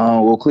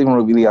 Cleveland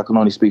Rugby League, I can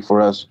only speak for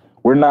us.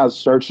 We're not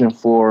searching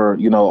for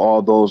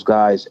all those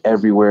guys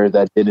everywhere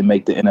that didn't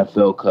make the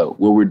NFL cut.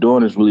 What we're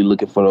doing is really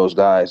looking for those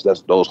guys.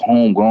 That's those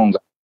homegrown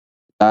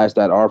guys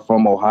that are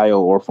from Ohio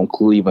or from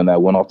Cleveland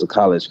that went off to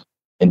college.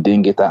 and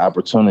didn't get that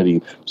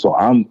opportunity. So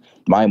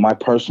my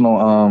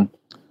personal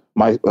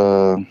my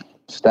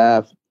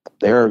staff,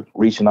 they're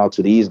reaching out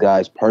to these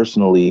guys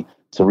personally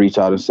to reach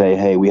out and say,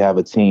 hey, we have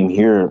a team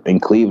here in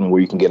Cleveland where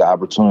you can get an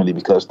opportunity,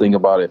 because think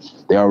about it,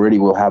 they already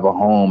will have a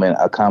home and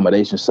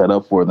accommodation set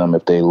up for them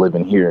if they live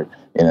in here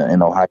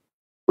in Ohio,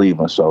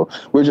 Cleveland. So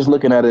we're just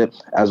looking at it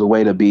as a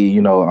way to be,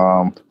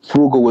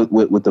 frugal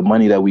with the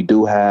money that we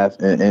do have,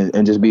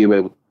 and just be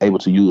able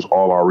to use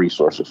all our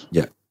resources.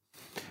 Yeah.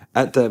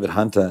 At David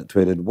Hunter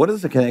tweeted, what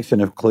is the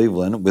connection of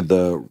Cleveland with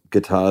the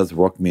guitars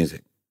rock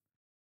music?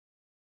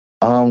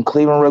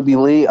 Cleveland Rugby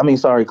League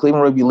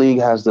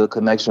has the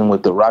connection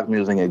with the rock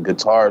music and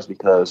guitars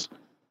because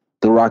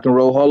the Rock and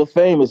Roll Hall of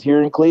Fame is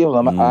here in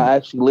Cleveland. I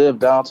actually live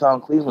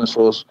downtown Cleveland,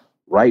 so it's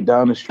right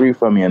down the street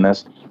from me, and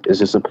it's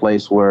just a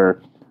place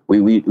where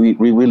we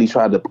really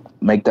try to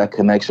make that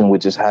connection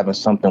with just having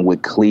something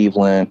with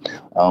Cleveland.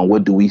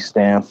 What do we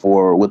stand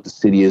for? What the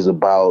city is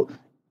about?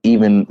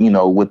 Even,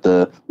 with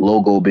the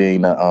logo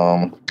being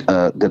a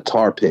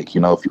guitar pick,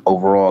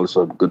 overall it's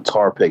a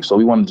guitar pick. So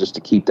we wanted just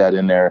to keep that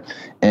in there.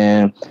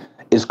 And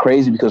it's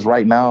crazy because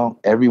right now,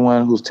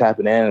 everyone who's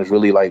tapping in is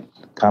really like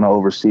kind of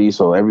overseas.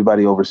 So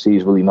everybody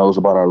overseas really knows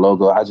about our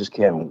logo. I just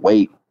can't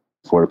wait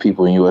for the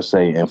people in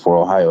USA and for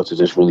Ohio to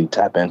just really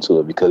tap into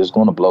it, because it's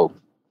going to blow.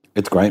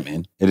 It's great,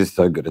 man. It is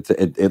so good.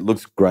 It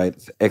looks great.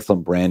 It's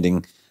excellent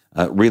branding,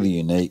 really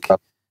unique.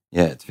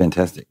 Yeah, it's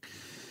fantastic.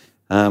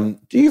 Do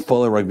you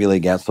follow rugby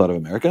league outside of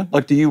America?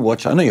 Like, do you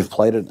watch? I know you've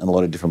played it in a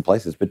lot of different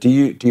places, but do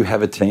you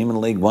have a team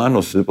in League One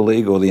or Super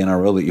League or the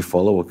NRL that you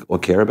follow or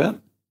care about?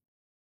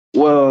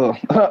 Well,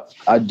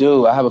 I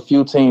do. I have a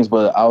few teams,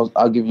 but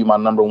I'll give you my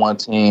number one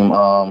team.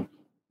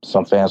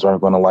 Some fans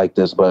aren't going to like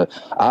this, but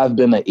I've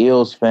been an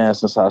Eels fan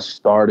since I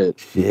started.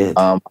 Shit.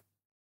 I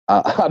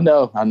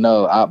know,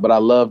 but I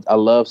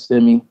love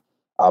Simi.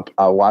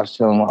 I watched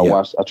him.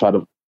 I try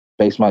to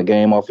base my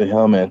game off of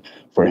him, and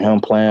for him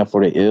playing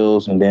for the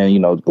Eels, and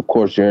then of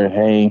course Jared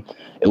Hayne.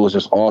 It was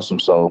just awesome.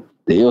 So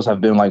the Eels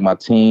have been like my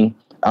team.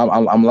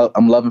 I'm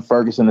loving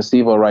Ferguson and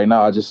Sevo right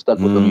now. I just stuck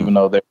with them, even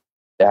though they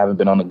haven't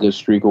been on a good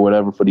streak or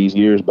whatever for these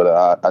years. But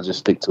I just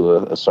stick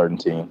to a certain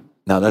team.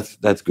 No,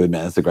 that's good,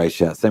 man. That's a great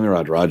shout. Semi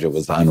Radradra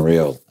was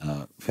unreal.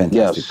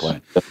 Fantastic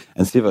player.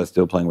 And Sivo's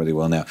still playing really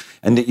well now.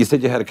 And you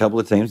said you had a couple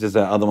of teams. Is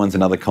there other ones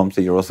in other comps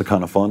that you're also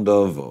kind of fond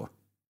of? Or?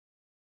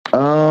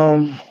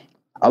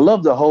 I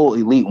love the whole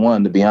Elite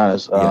One, to be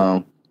honest.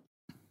 Yeah.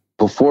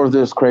 Before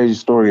this crazy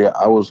story,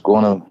 I was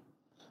going to,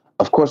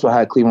 of course, I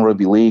had Cleveland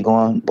Rugby League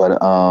on, but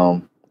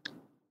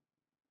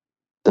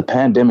the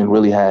pandemic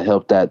really had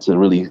helped that to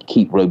really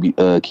keep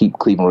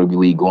Cleveland Rugby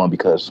League going,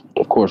 because,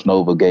 of course,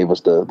 Nova gave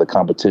us the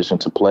competition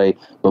to play.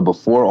 But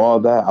before all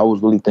that, I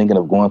was really thinking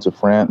of going to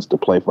France to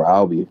play for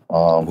Albi.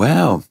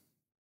 Wow.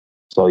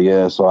 So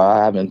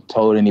I haven't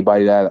told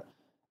anybody that.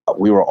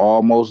 We were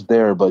almost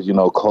there, but,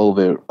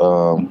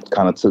 COVID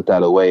kind of took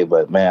that away.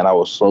 But, man, I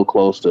was so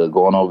close to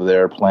going over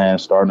there, playing,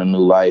 starting a new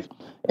life.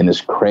 And it's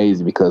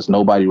crazy because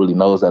nobody really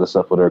knows that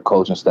except for their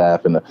coaching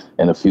staff and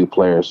a few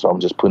players. So I'm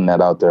just putting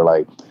that out there.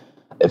 Like,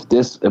 if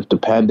the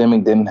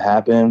pandemic didn't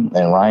happen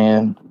and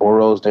Ryan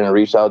Burroughs didn't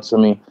reach out to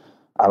me,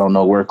 I don't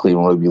know where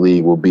Cleveland Rugby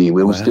League will be.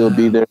 We will still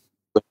be there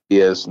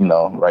as,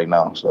 right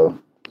now. So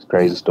it's a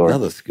crazy story.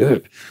 Another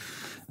scoop.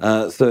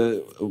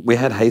 So we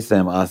had Hey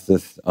Sam asked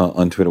us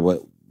on Twitter,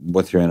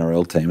 what's your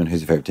NRL team and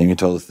who's your favorite team? You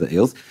told us the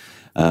Eels.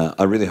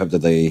 I really hope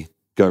that they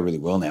go really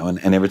well now.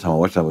 And every time I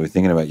watch that, we're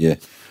thinking about you.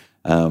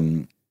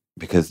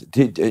 Because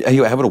are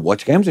you able to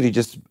watch games, or do you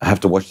just have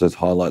to watch those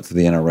highlights of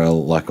the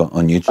NRL like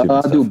on YouTube?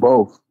 I do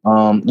both.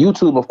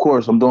 YouTube, of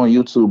course, I'm doing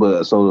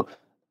YouTube, so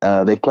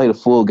they play the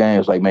full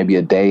games like maybe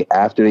a day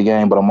after the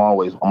game. But I'm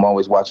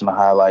always watching the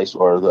highlights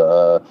or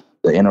the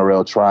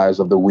NRL tries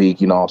of the week.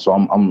 So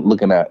I'm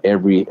looking at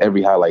every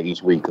highlight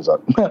each week because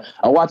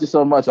I watch it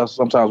so much. I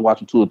sometimes watch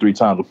them 2 or 3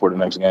 times before the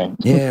next game.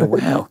 Yeah,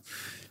 wow.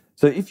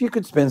 So if you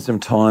could spend some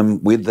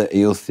time with the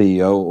Eels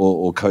CEO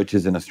or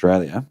coaches in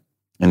Australia,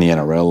 in the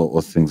NRL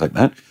or things like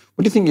that,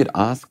 what do you think you'd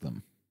ask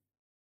them?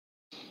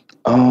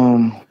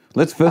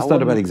 Let's first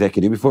start about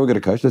executive. Before we go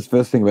to coach, let's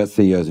first think about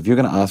CEOs. If you're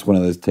going to ask one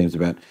of those teams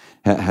about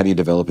how do you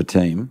develop a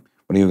team,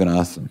 what are you going to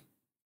ask them?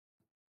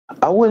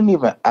 I wouldn't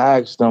even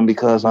ask them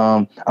because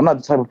I'm not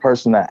the type of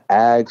person that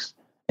asks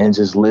and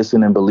just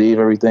listen and believe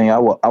everything. I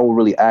will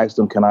really ask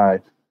them, can I,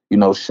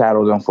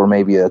 shadow them for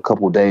maybe a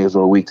couple of days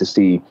or a week to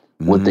see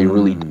what they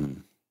really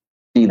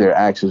see their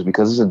actions,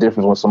 because it's a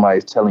difference when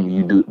somebody's telling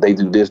you they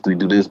do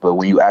this, but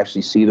when you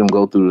actually see them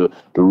go through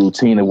the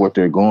routine of what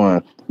they're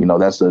going,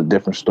 that's a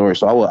different story.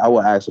 So I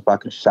will ask if I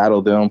can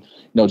shadow them,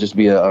 just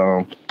be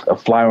a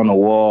fly on the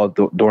wall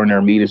during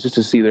their meetings, just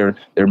to see their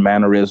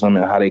mannerism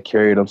and how they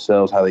carry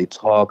themselves, how they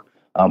talk,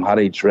 how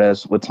they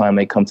dress, what time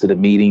they come to the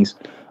meetings,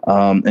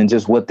 and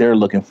just what they're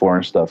looking for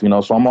and stuff.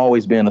 So I'm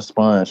always being a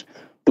sponge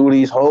through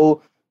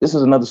this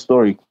is another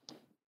story.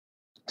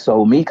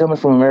 So me coming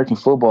from American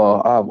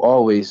football, I've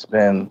always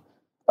been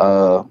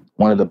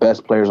one of the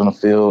best players on the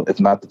field, if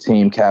not the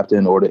team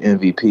captain or the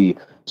MVP.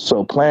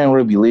 So playing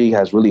rugby league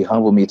has really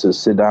humbled me to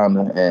sit down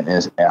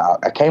and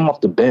I came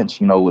off the bench,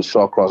 with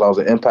Shawcross. I was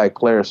an impact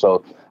player,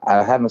 so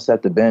I haven't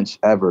set the bench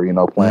ever,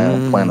 playing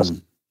a, so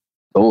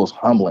it was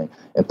humbling.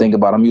 And think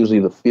about, I'm usually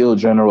the field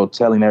general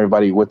telling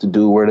everybody what to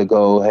do, where to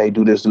go. Hey,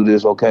 do this,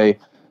 okay.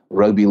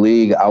 Rugby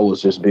league, I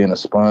was just being a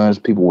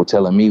sponge. People were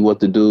telling me what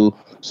to do.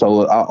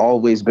 So I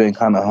always been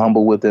kind of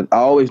humble with it. I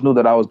always knew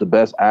that I was the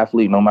best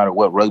athlete, no matter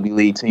what rugby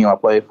league team I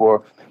played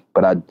for,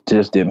 but I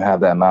just didn't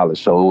have that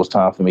knowledge. So it was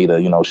time for me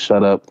to,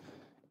 shut up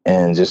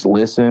and just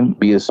listen,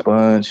 be a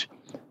sponge,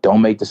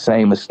 don't make the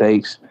same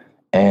mistakes,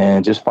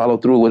 and just follow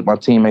through what my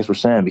teammates were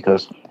saying.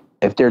 Because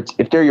if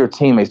they're your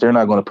teammates, they're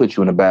not going to put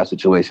you in a bad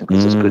situation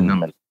because it's putting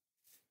them in.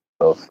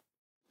 So,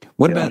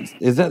 what about,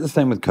 is that the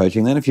same with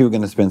coaching then? If you were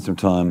going to spend some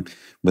time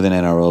with an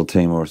NRL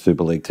team or a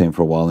Super League team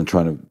for a while and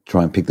try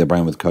and pick their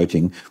brain with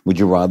coaching, would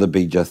you rather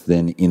be just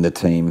then in the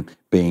team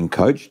being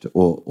coached,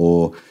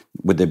 or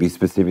would there be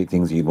specific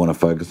things you'd want to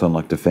focus on,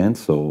 like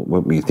defense, or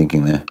what were you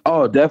thinking there?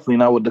 Oh, definitely.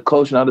 Now with the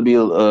coaching, that'd be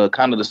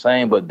kind of the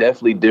same, but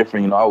definitely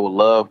different. I would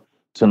love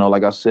to know,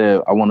 like I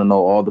said, I want to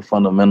know all the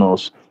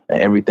fundamentals and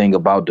everything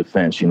about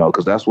defense,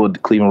 because that's what the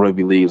Cleveland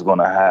Rugby League is going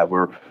to have.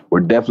 We're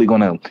definitely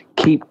going to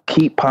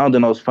keep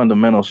pounding those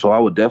fundamentals. So I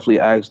would definitely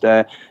ask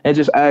that, and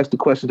just ask the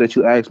questions that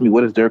you asked me.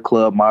 What is their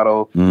club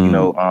motto?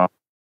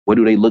 What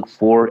do they look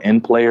for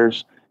in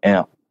players?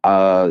 And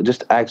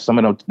just ask some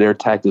of their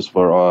tactics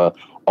for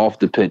off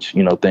the pitch,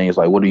 things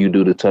like, what do you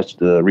do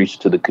to reach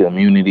to the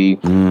community?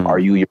 Are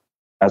you,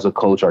 as a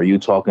coach, are you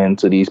talking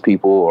to these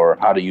people, or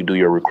how do you do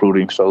your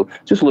recruiting? So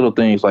just little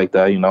things like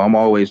that. I'm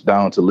always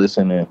down to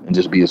listen and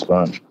just be a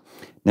sponge.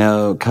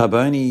 Now,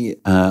 Carboni,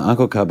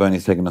 Uncle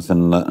Carboni's taking us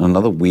in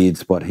another weird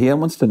spot. He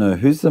wants to know,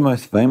 who's the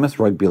most famous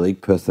rugby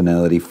league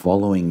personality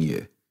following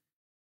you?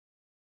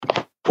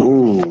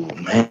 Oh,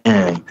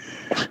 man.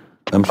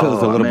 I'm sure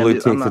there's a lot of blue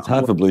ticks. It's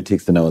hard for blue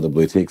ticks to know other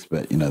blue ticks,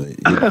 but,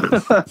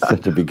 it's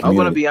such a big community. I'm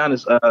going to be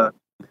honest.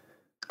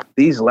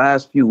 These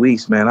last few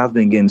weeks, man, I've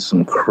been getting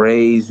some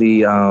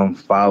crazy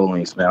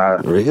followings,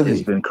 man. Really?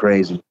 It's been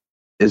crazy.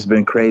 It's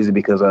been crazy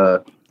because,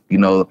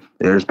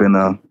 there's been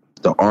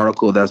the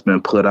article that's been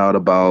put out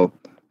about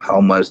how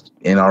much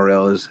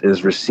NRL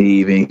is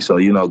receiving. So,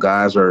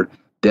 guys are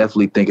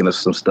definitely thinking of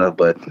some stuff.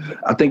 But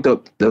I think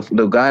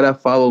the guy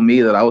that followed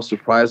me that I was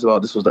surprised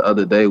about, this was the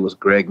other day, was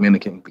Greg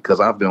Minikin, because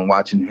I've been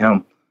watching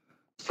him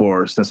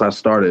since I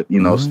started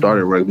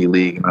rugby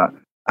league. And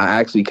I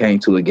actually came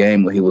to a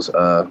game when he was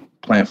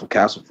playing for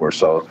Castleford.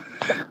 So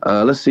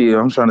let's see.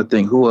 I'm trying to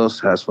think who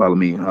else has followed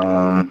me.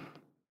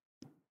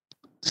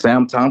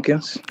 Sam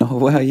Tompkins. Oh,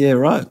 wow. Yeah,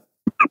 right.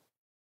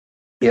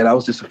 Yeah, that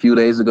was just a few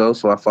days ago,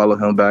 so I followed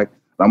him back.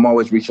 I'm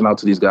always reaching out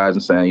to these guys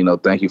and saying,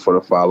 thank you for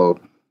the follow.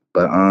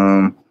 But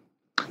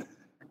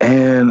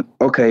and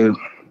okay,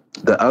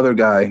 the other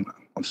guy,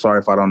 I'm sorry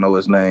if I don't know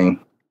his name.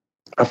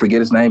 I forget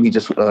his name. He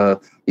just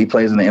he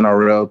plays in the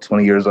NRL,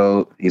 20 years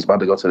old. He's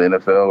about to go to the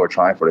NFL or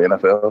trying for the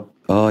NFL.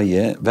 Oh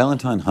yeah,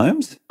 Valentine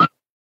Holmes?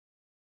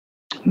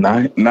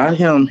 Not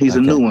him. He's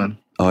a new one.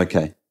 Oh,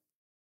 okay.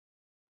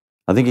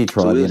 I think he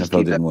tried. So the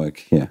NFL didn't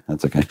work. Yeah,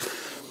 that's okay.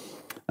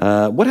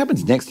 What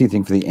happens next, do you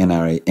think, for the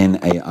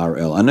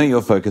NARL? I know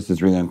your focus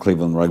is really on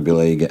Cleveland Rugby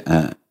League,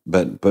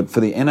 but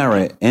for the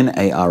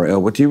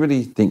NARL, what do you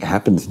really think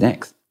happens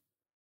next?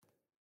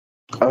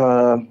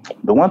 The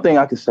one thing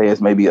I could say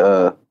is maybe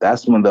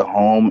that's when the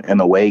home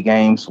and away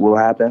games will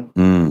happen.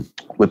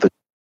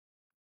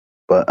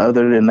 But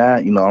other than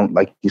that,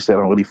 like you said,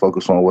 I'm really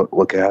focused on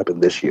what can happen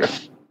this year.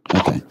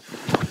 Okay.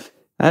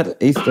 At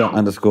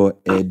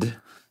Easter_Ed,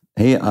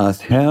 he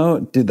asked, how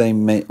did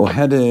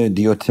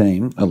your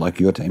team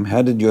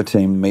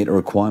meet a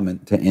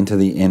requirement to enter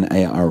the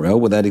NARL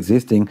without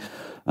existing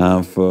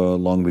for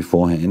long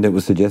beforehand? It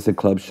was suggested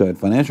clubs showed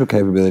financial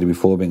capability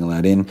before being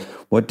allowed in.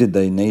 What did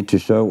they need to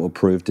show or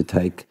prove to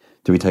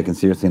be taken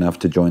seriously enough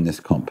to join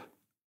this comp?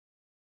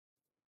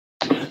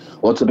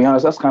 Well, to be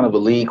honest, that's kind of a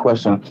league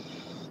question.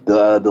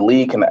 The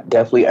league can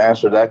definitely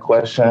answer that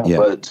question. Yeah.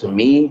 But to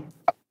me,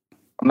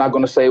 I'm not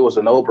going to say it was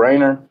a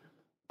no-brainer,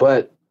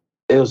 but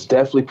it was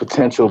definitely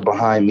potential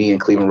behind me in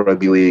Cleveland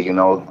Rugby League.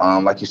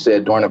 Like you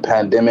said, during the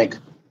pandemic,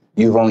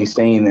 you've only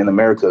seen in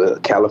America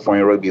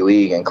California Rugby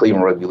League and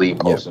Cleveland Rugby League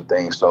posting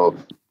things. So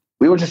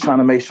we were just trying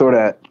to make sure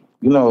that,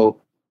 we know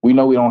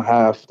we don't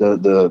have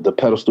the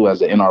pedestal as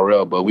the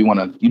NRL, but we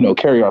want to,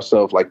 carry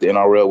ourselves like the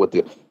NRL with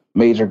the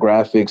major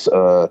graphics,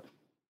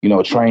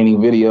 training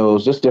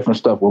videos, just different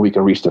stuff where we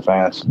can reach the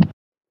fans.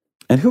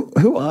 And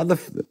who are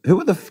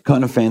the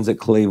kind of fans that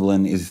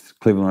Cleveland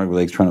Rugby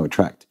League is trying to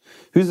attract?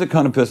 Who's the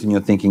kind of person you're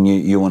thinking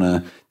you want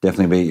to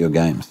definitely be at your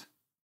games?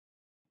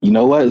 You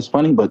know what? It's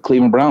funny, but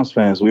Cleveland Browns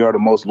fans, we are the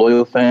most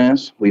loyal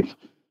fans. We've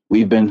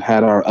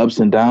had our ups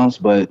and downs,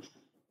 but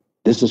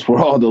this is for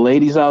all the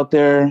ladies out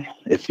there.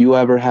 If you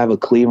ever have a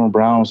Cleveland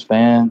Browns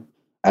fan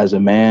as a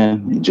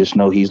man, just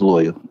know he's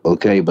loyal.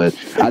 Okay, but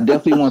I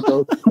definitely want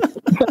those.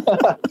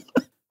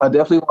 I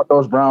definitely want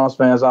those Browns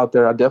fans out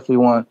there. I definitely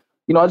want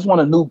I just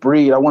want a new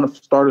breed. I want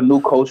to start a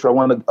new culture. I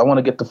want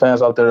to get the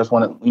fans out there that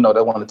want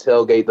to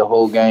tailgate the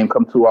whole game,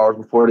 come 2 hours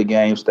before the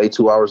game, stay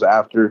 2 hours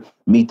after,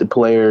 meet the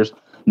players,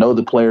 know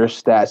the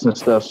players' stats and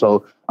stuff.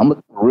 So I'm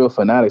looking for real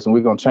fanatics, and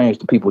we're going to change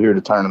the people here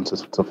to turn them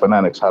to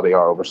fanatics how they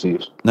are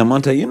overseas. Now,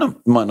 Monte,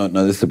 might not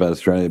know this about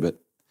Australia, but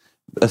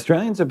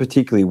Australians are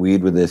particularly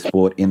weird with their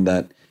sport in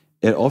that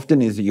it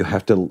often is that you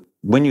have to,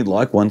 when you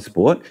like one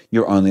sport,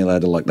 you're only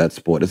allowed to like that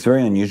sport. It's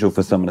very unusual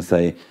for someone to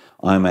say,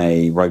 I'm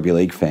a rugby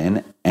league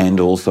fan and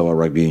also a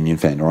rugby union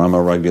fan, or I'm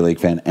a rugby league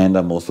fan and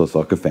I'm also a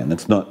soccer fan.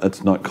 It's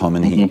not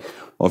common here.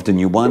 Often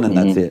you won and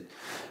that's it.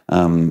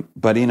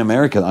 But in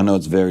America, I know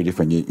it's very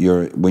different.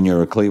 When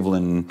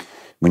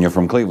you're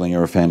from Cleveland,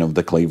 you're a fan of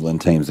the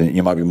Cleveland teams, and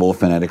you might be more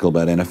fanatical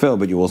about NFL,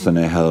 but you also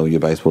know how your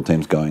baseball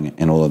team's going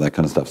and all of that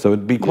kind of stuff. So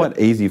it'd be quite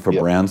easy for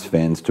Browns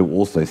fans to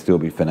also still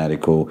be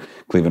fanatical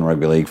Cleveland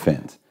Rugby League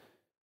fans.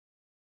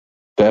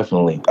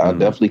 Definitely. I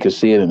definitely could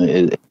see it, and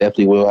it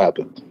definitely will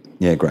happen.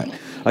 Yeah, great.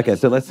 Okay,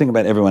 so let's think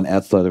about everyone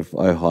outside of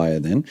Ohio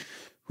then.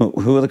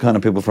 Who are the kind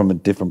of people from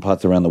different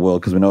parts around the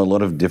world? Because we know a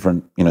lot of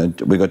different,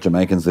 we got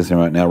Jamaicans listening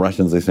right now,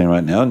 Russians listening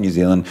right now, New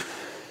Zealand.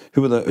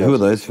 Who are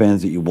those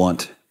fans that you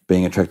want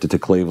being attracted to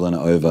Cleveland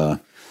over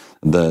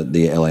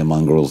the LA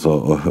Mongrels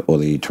or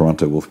the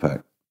Toronto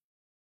Wolfpack?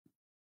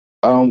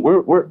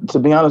 We're to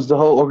be honest, the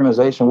whole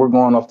organization, we're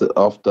going off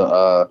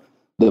the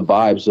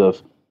vibes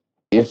of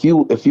if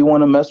you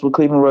want to mess with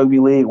Cleveland Rugby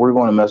League, we're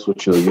going to mess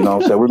with you. You know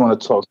what I'm saying? We're going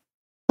to talk.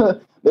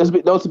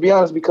 No, to be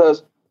honest,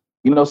 because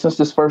since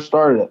this first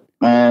started,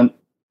 man,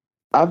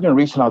 I've been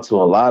reaching out to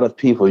a lot of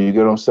people. You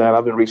get what I'm saying?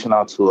 I've been reaching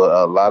out to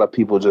a lot of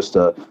people, just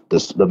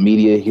the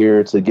media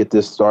here to get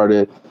this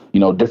started.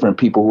 Different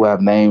people who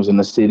have names in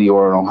the city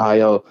or in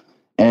Ohio.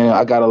 And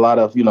I got a lot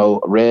of,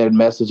 read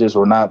messages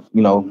or not,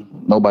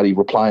 nobody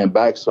replying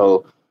back.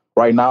 So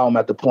right now I'm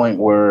at the point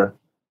where,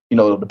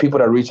 the people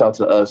that reach out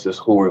to us is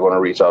who we're going to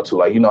reach out to.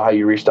 Like, how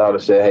you reached out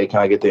and said, hey, can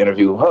I get the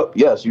interview? Oh,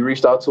 yes, you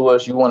reached out to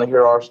us. You want to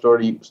hear our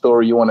story.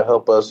 You want to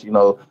help us,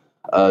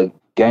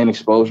 gain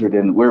exposure,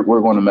 then we're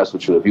going to mess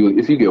with you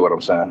if you get what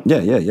I'm saying.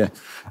 Yeah.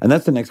 And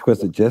that's the next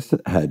question Jess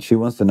had. She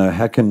wants to know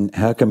how can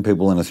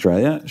people in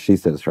Australia, she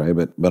said Australia,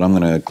 but I'm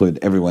going to include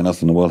everyone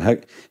else in the world.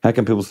 How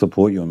can people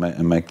support you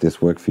and make this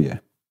work for you?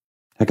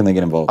 How can they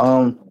get involved?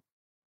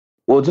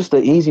 Well, just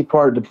the easy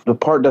part, the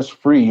part that's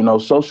free,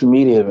 social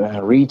media, man,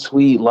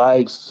 retweet,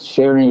 likes,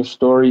 sharing your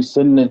story,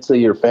 sending it to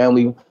your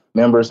family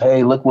members.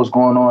 Hey, look what's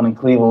going on in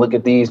Cleveland. Look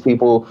at these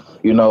people,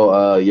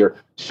 you're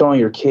showing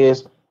your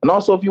kids. And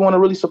also, if you want to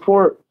really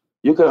support,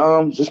 you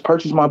could just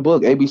purchase my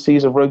book,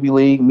 ABCs of Rugby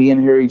League. Me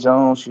and Harry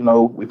Jones,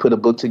 we put a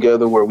book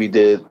together where we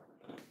did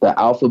the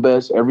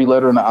alphabets. Every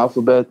letter in the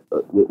alphabet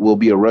will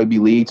be a rugby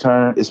league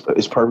term. It's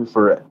perfect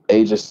for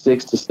ages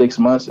 6 to 6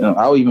 months. And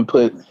I'll even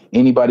put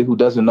anybody who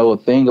doesn't know a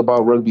thing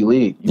about rugby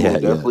league. You will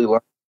definitely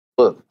learn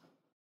the book.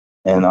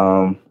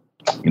 And,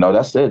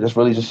 that's it. That's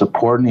really just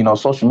supporting,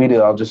 social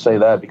media. I'll just say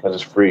that because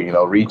it's free,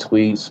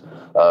 retweets,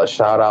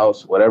 shout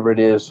outs, whatever it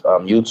is,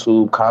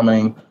 YouTube,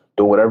 commenting.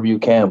 Do whatever you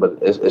can, but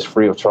it's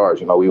free of charge.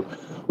 We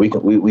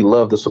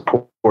love the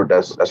support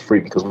that's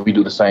free because we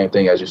do the same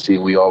thing. As you see,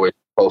 we always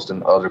post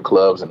in other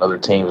clubs and other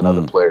teams and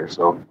other players.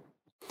 So,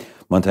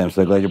 Monte, I'm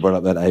so glad you brought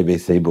up that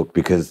ABC book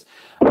because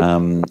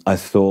I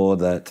saw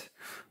that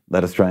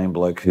Australian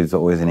bloke who's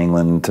always in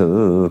England,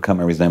 can't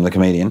remember his name, the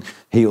comedian.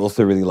 He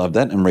also really loved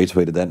that and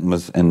retweeted that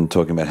and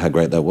talking about how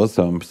great that was.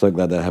 So I'm so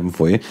glad that happened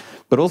for you.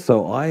 But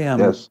also,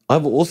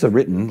 I've also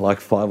written like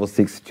 5 or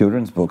 6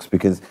 children's books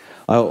because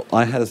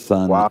I had a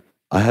son. Wow.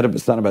 I had a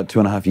son about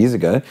 2.5 years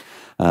ago.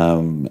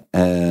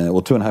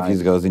 2.5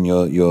 years ago, I was in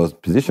your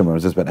position where I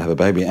was just about to have a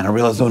baby, and I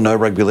realized there were no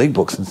rugby league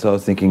books. And so I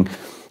was thinking,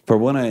 if I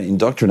want to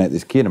indoctrinate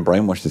this kid and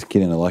brainwash this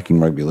kid into liking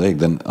rugby league,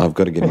 then I've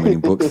got to get him reading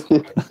books.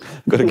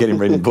 Got to get him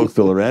reading books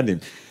all around him.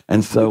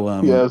 And so,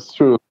 yeah, it's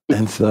true.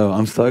 And so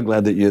I'm so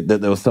glad that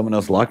there was someone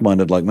else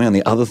like-minded like me on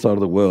the other side of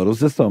the world. It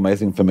was just so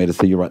amazing for me to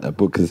see you write that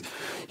book because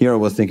here I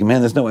was thinking,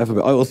 man, there's no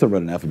alphabet. I also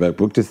wrote an alphabet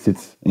book. Just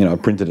sits, I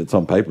printed it. It's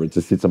on paper. It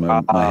just sits on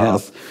my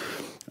house.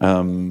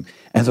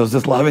 And so I was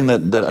just loving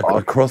that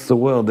across the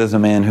world there's a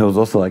man who was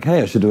also like,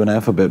 hey, I should do an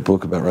alphabet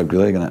book about rugby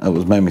league, and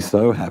it made me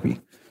so happy.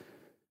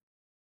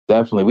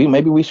 Definitely.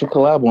 Maybe we should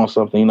collab on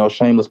something,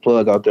 shameless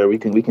plug out there. We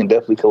can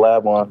definitely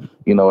collab on,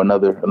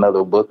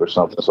 another book or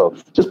something. So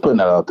just putting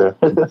that out there.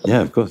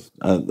 Yeah, of course.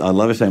 I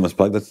love a shameless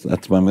plug.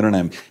 That's my middle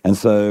name. And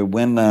so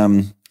when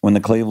the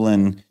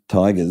Cleveland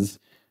Tigers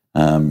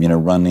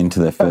run into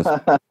their first,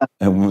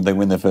 and they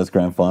win their first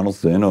grand final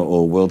soon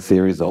or World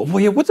Series.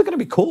 What's it going to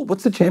be called?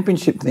 What's the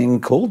championship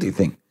thing called, do you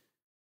think?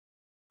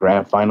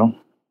 Grand final.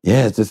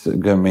 Yeah, it's just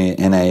going to be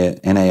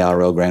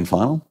NARL grand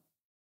final?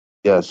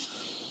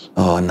 Yes.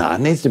 Oh, no,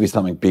 it needs to be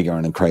something bigger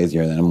and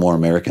crazier and more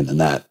American than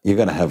that. You're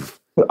going to have...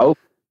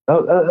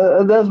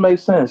 it does make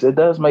sense. It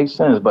does make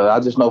sense, but I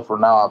just know for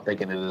now I'm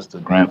thinking it is the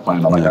grand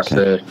final. Like I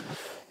said,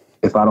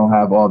 if I don't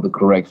have all the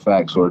correct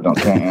facts or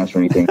can't answer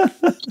anything...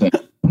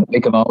 They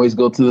can always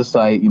go to the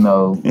site,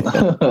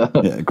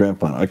 Yeah, grand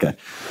final. Okay.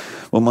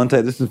 Well,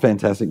 Monte, this is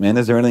fantastic, man.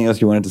 Is there anything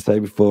else you wanted to say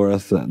before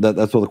us?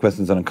 That's all the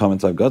questions and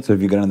comments I've got. So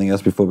have you got anything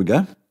else before we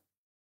go?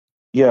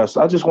 Yes,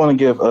 I just want to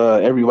give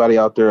everybody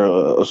out there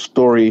a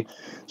story,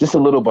 just a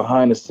little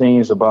behind the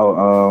scenes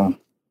about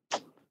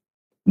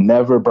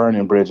never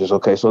burning bridges.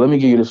 Okay, so let me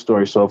give you the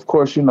story. So, of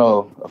course,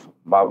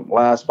 my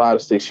last 5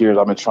 to 6 years,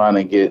 I've been trying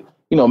to get,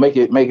 make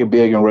it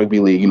big in rugby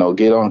league.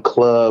 Get on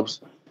clubs,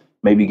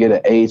 maybe get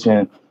an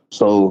agent.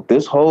 So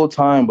this whole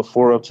time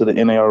before up to the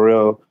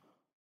NARL,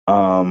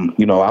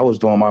 I was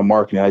doing my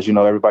marketing. As you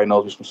know, everybody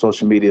knows me from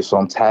social media, so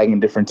I'm tagging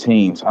different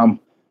teams.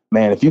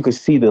 Man, if you could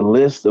see the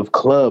list of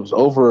clubs,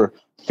 over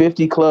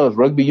 50 clubs,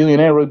 rugby union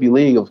and rugby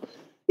league, of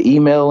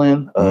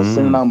emailing,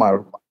 sending out my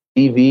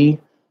CV.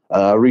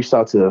 Reached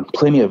out to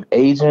plenty of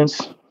agents,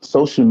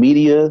 social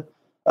media,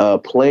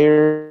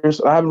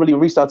 players. I haven't really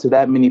reached out to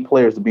that many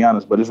players, to be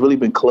honest, but it's really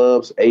been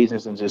clubs,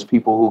 agents, and just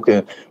people who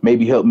can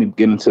maybe help me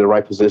get into the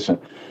right position.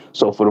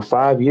 So for the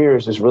 5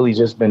 years, it's really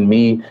just been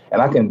me,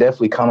 and I can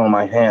definitely count on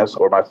my hands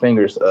or my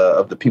fingers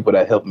of the people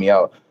that helped me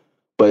out.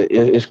 But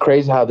it's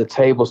crazy how the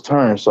tables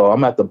turn. So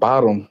I'm at the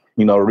bottom,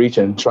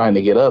 reaching, trying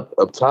to get up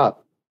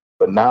top.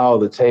 But now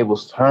the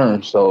tables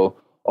turn. So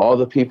all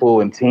the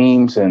people and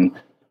teams and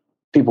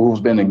people who's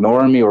been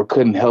ignoring me or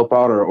couldn't help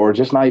out or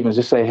just not even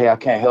just say, hey, I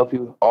can't help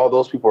you. All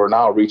those people are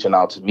now reaching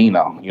out to me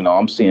now.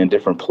 I'm seeing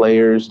different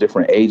players,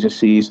 different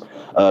agencies,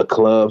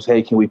 clubs.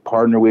 Hey, can we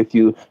partner with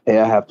you? Hey,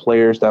 I have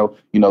players that,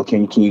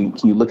 can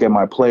you look at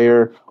my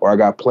player? Or I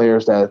got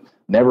players that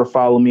never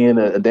followed me in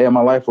a day of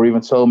my life or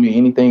even told me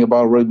anything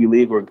about rugby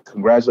league or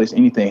congratulations,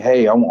 anything.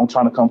 Hey, I'm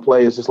trying to come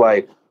play. It's just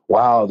like,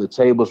 wow, the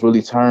tables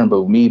really turned.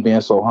 But me being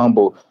so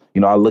humble,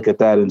 I look at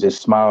that and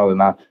just smile,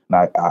 and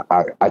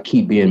I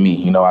keep being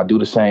me. I do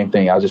the same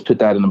thing. I just put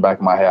that in the back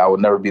of my head. I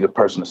would never be the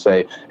person to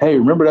say, hey,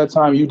 remember that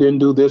time you didn't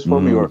do this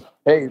for me? Or,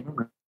 hey,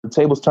 remember the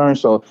tables turned.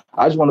 So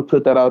I just want to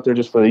put that out there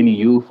just for any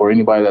youth or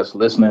anybody that's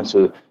listening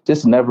to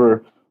just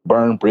never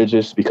burn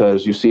bridges,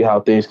 because you see how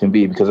things can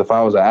be. Because if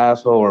I was an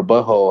asshole or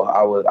butthole,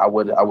 I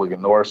would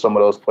ignore some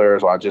of those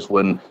players, or I just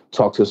wouldn't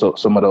talk to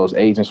some of those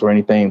agents or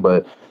anything.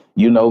 But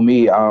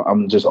me,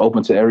 I'm just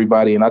open to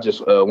everybody, and I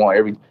just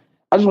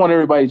want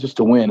everybody just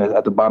to win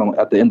at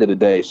the end of the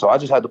day. So I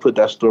just had to put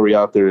that story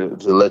out there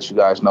to let you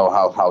guys know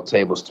how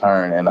tables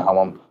turn and how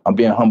I'm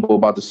being humble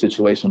about the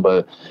situation.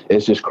 But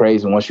it's just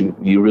crazy once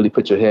you really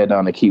put your head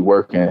down and keep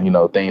working,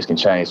 things can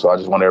change. So I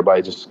just want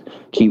everybody to just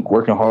keep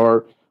working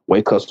hard,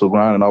 wake hustle,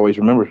 grind, and always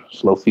remember,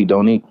 slow feet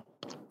don't eat.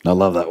 I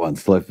love that one.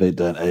 Slow feet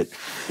don't eat.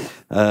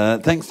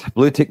 Thanks,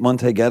 Blue Tick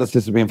Monte Gaddis.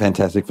 This has been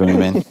fantastic for me,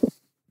 man.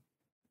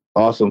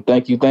 Awesome.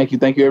 Thank you,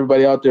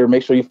 everybody out there.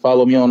 Make sure you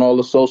follow me on all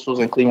the socials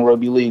and Cleveland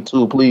Rugby League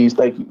too, please.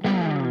 Thank you.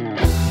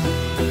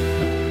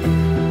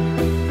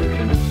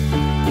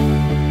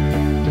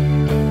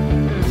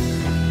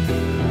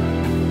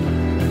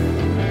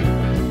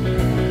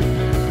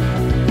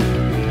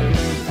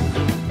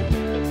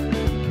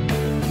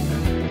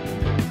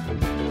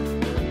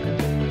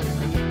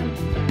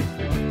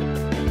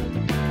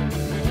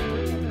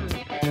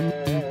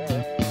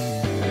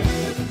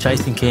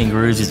 Chasing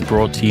Kangaroos is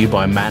brought to you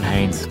by Matt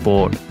Haynes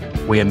Sport.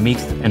 We are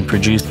mixed and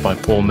produced by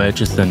Paul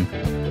Murchison.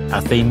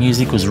 Our theme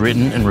music was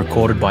written and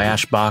recorded by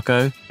Ash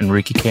Barco and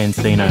Ricky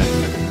Cancino.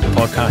 The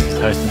podcast is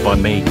hosted by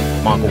me,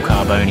 Michael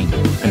Carboni,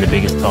 and the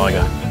biggest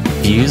tiger.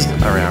 Views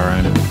are our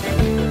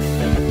own.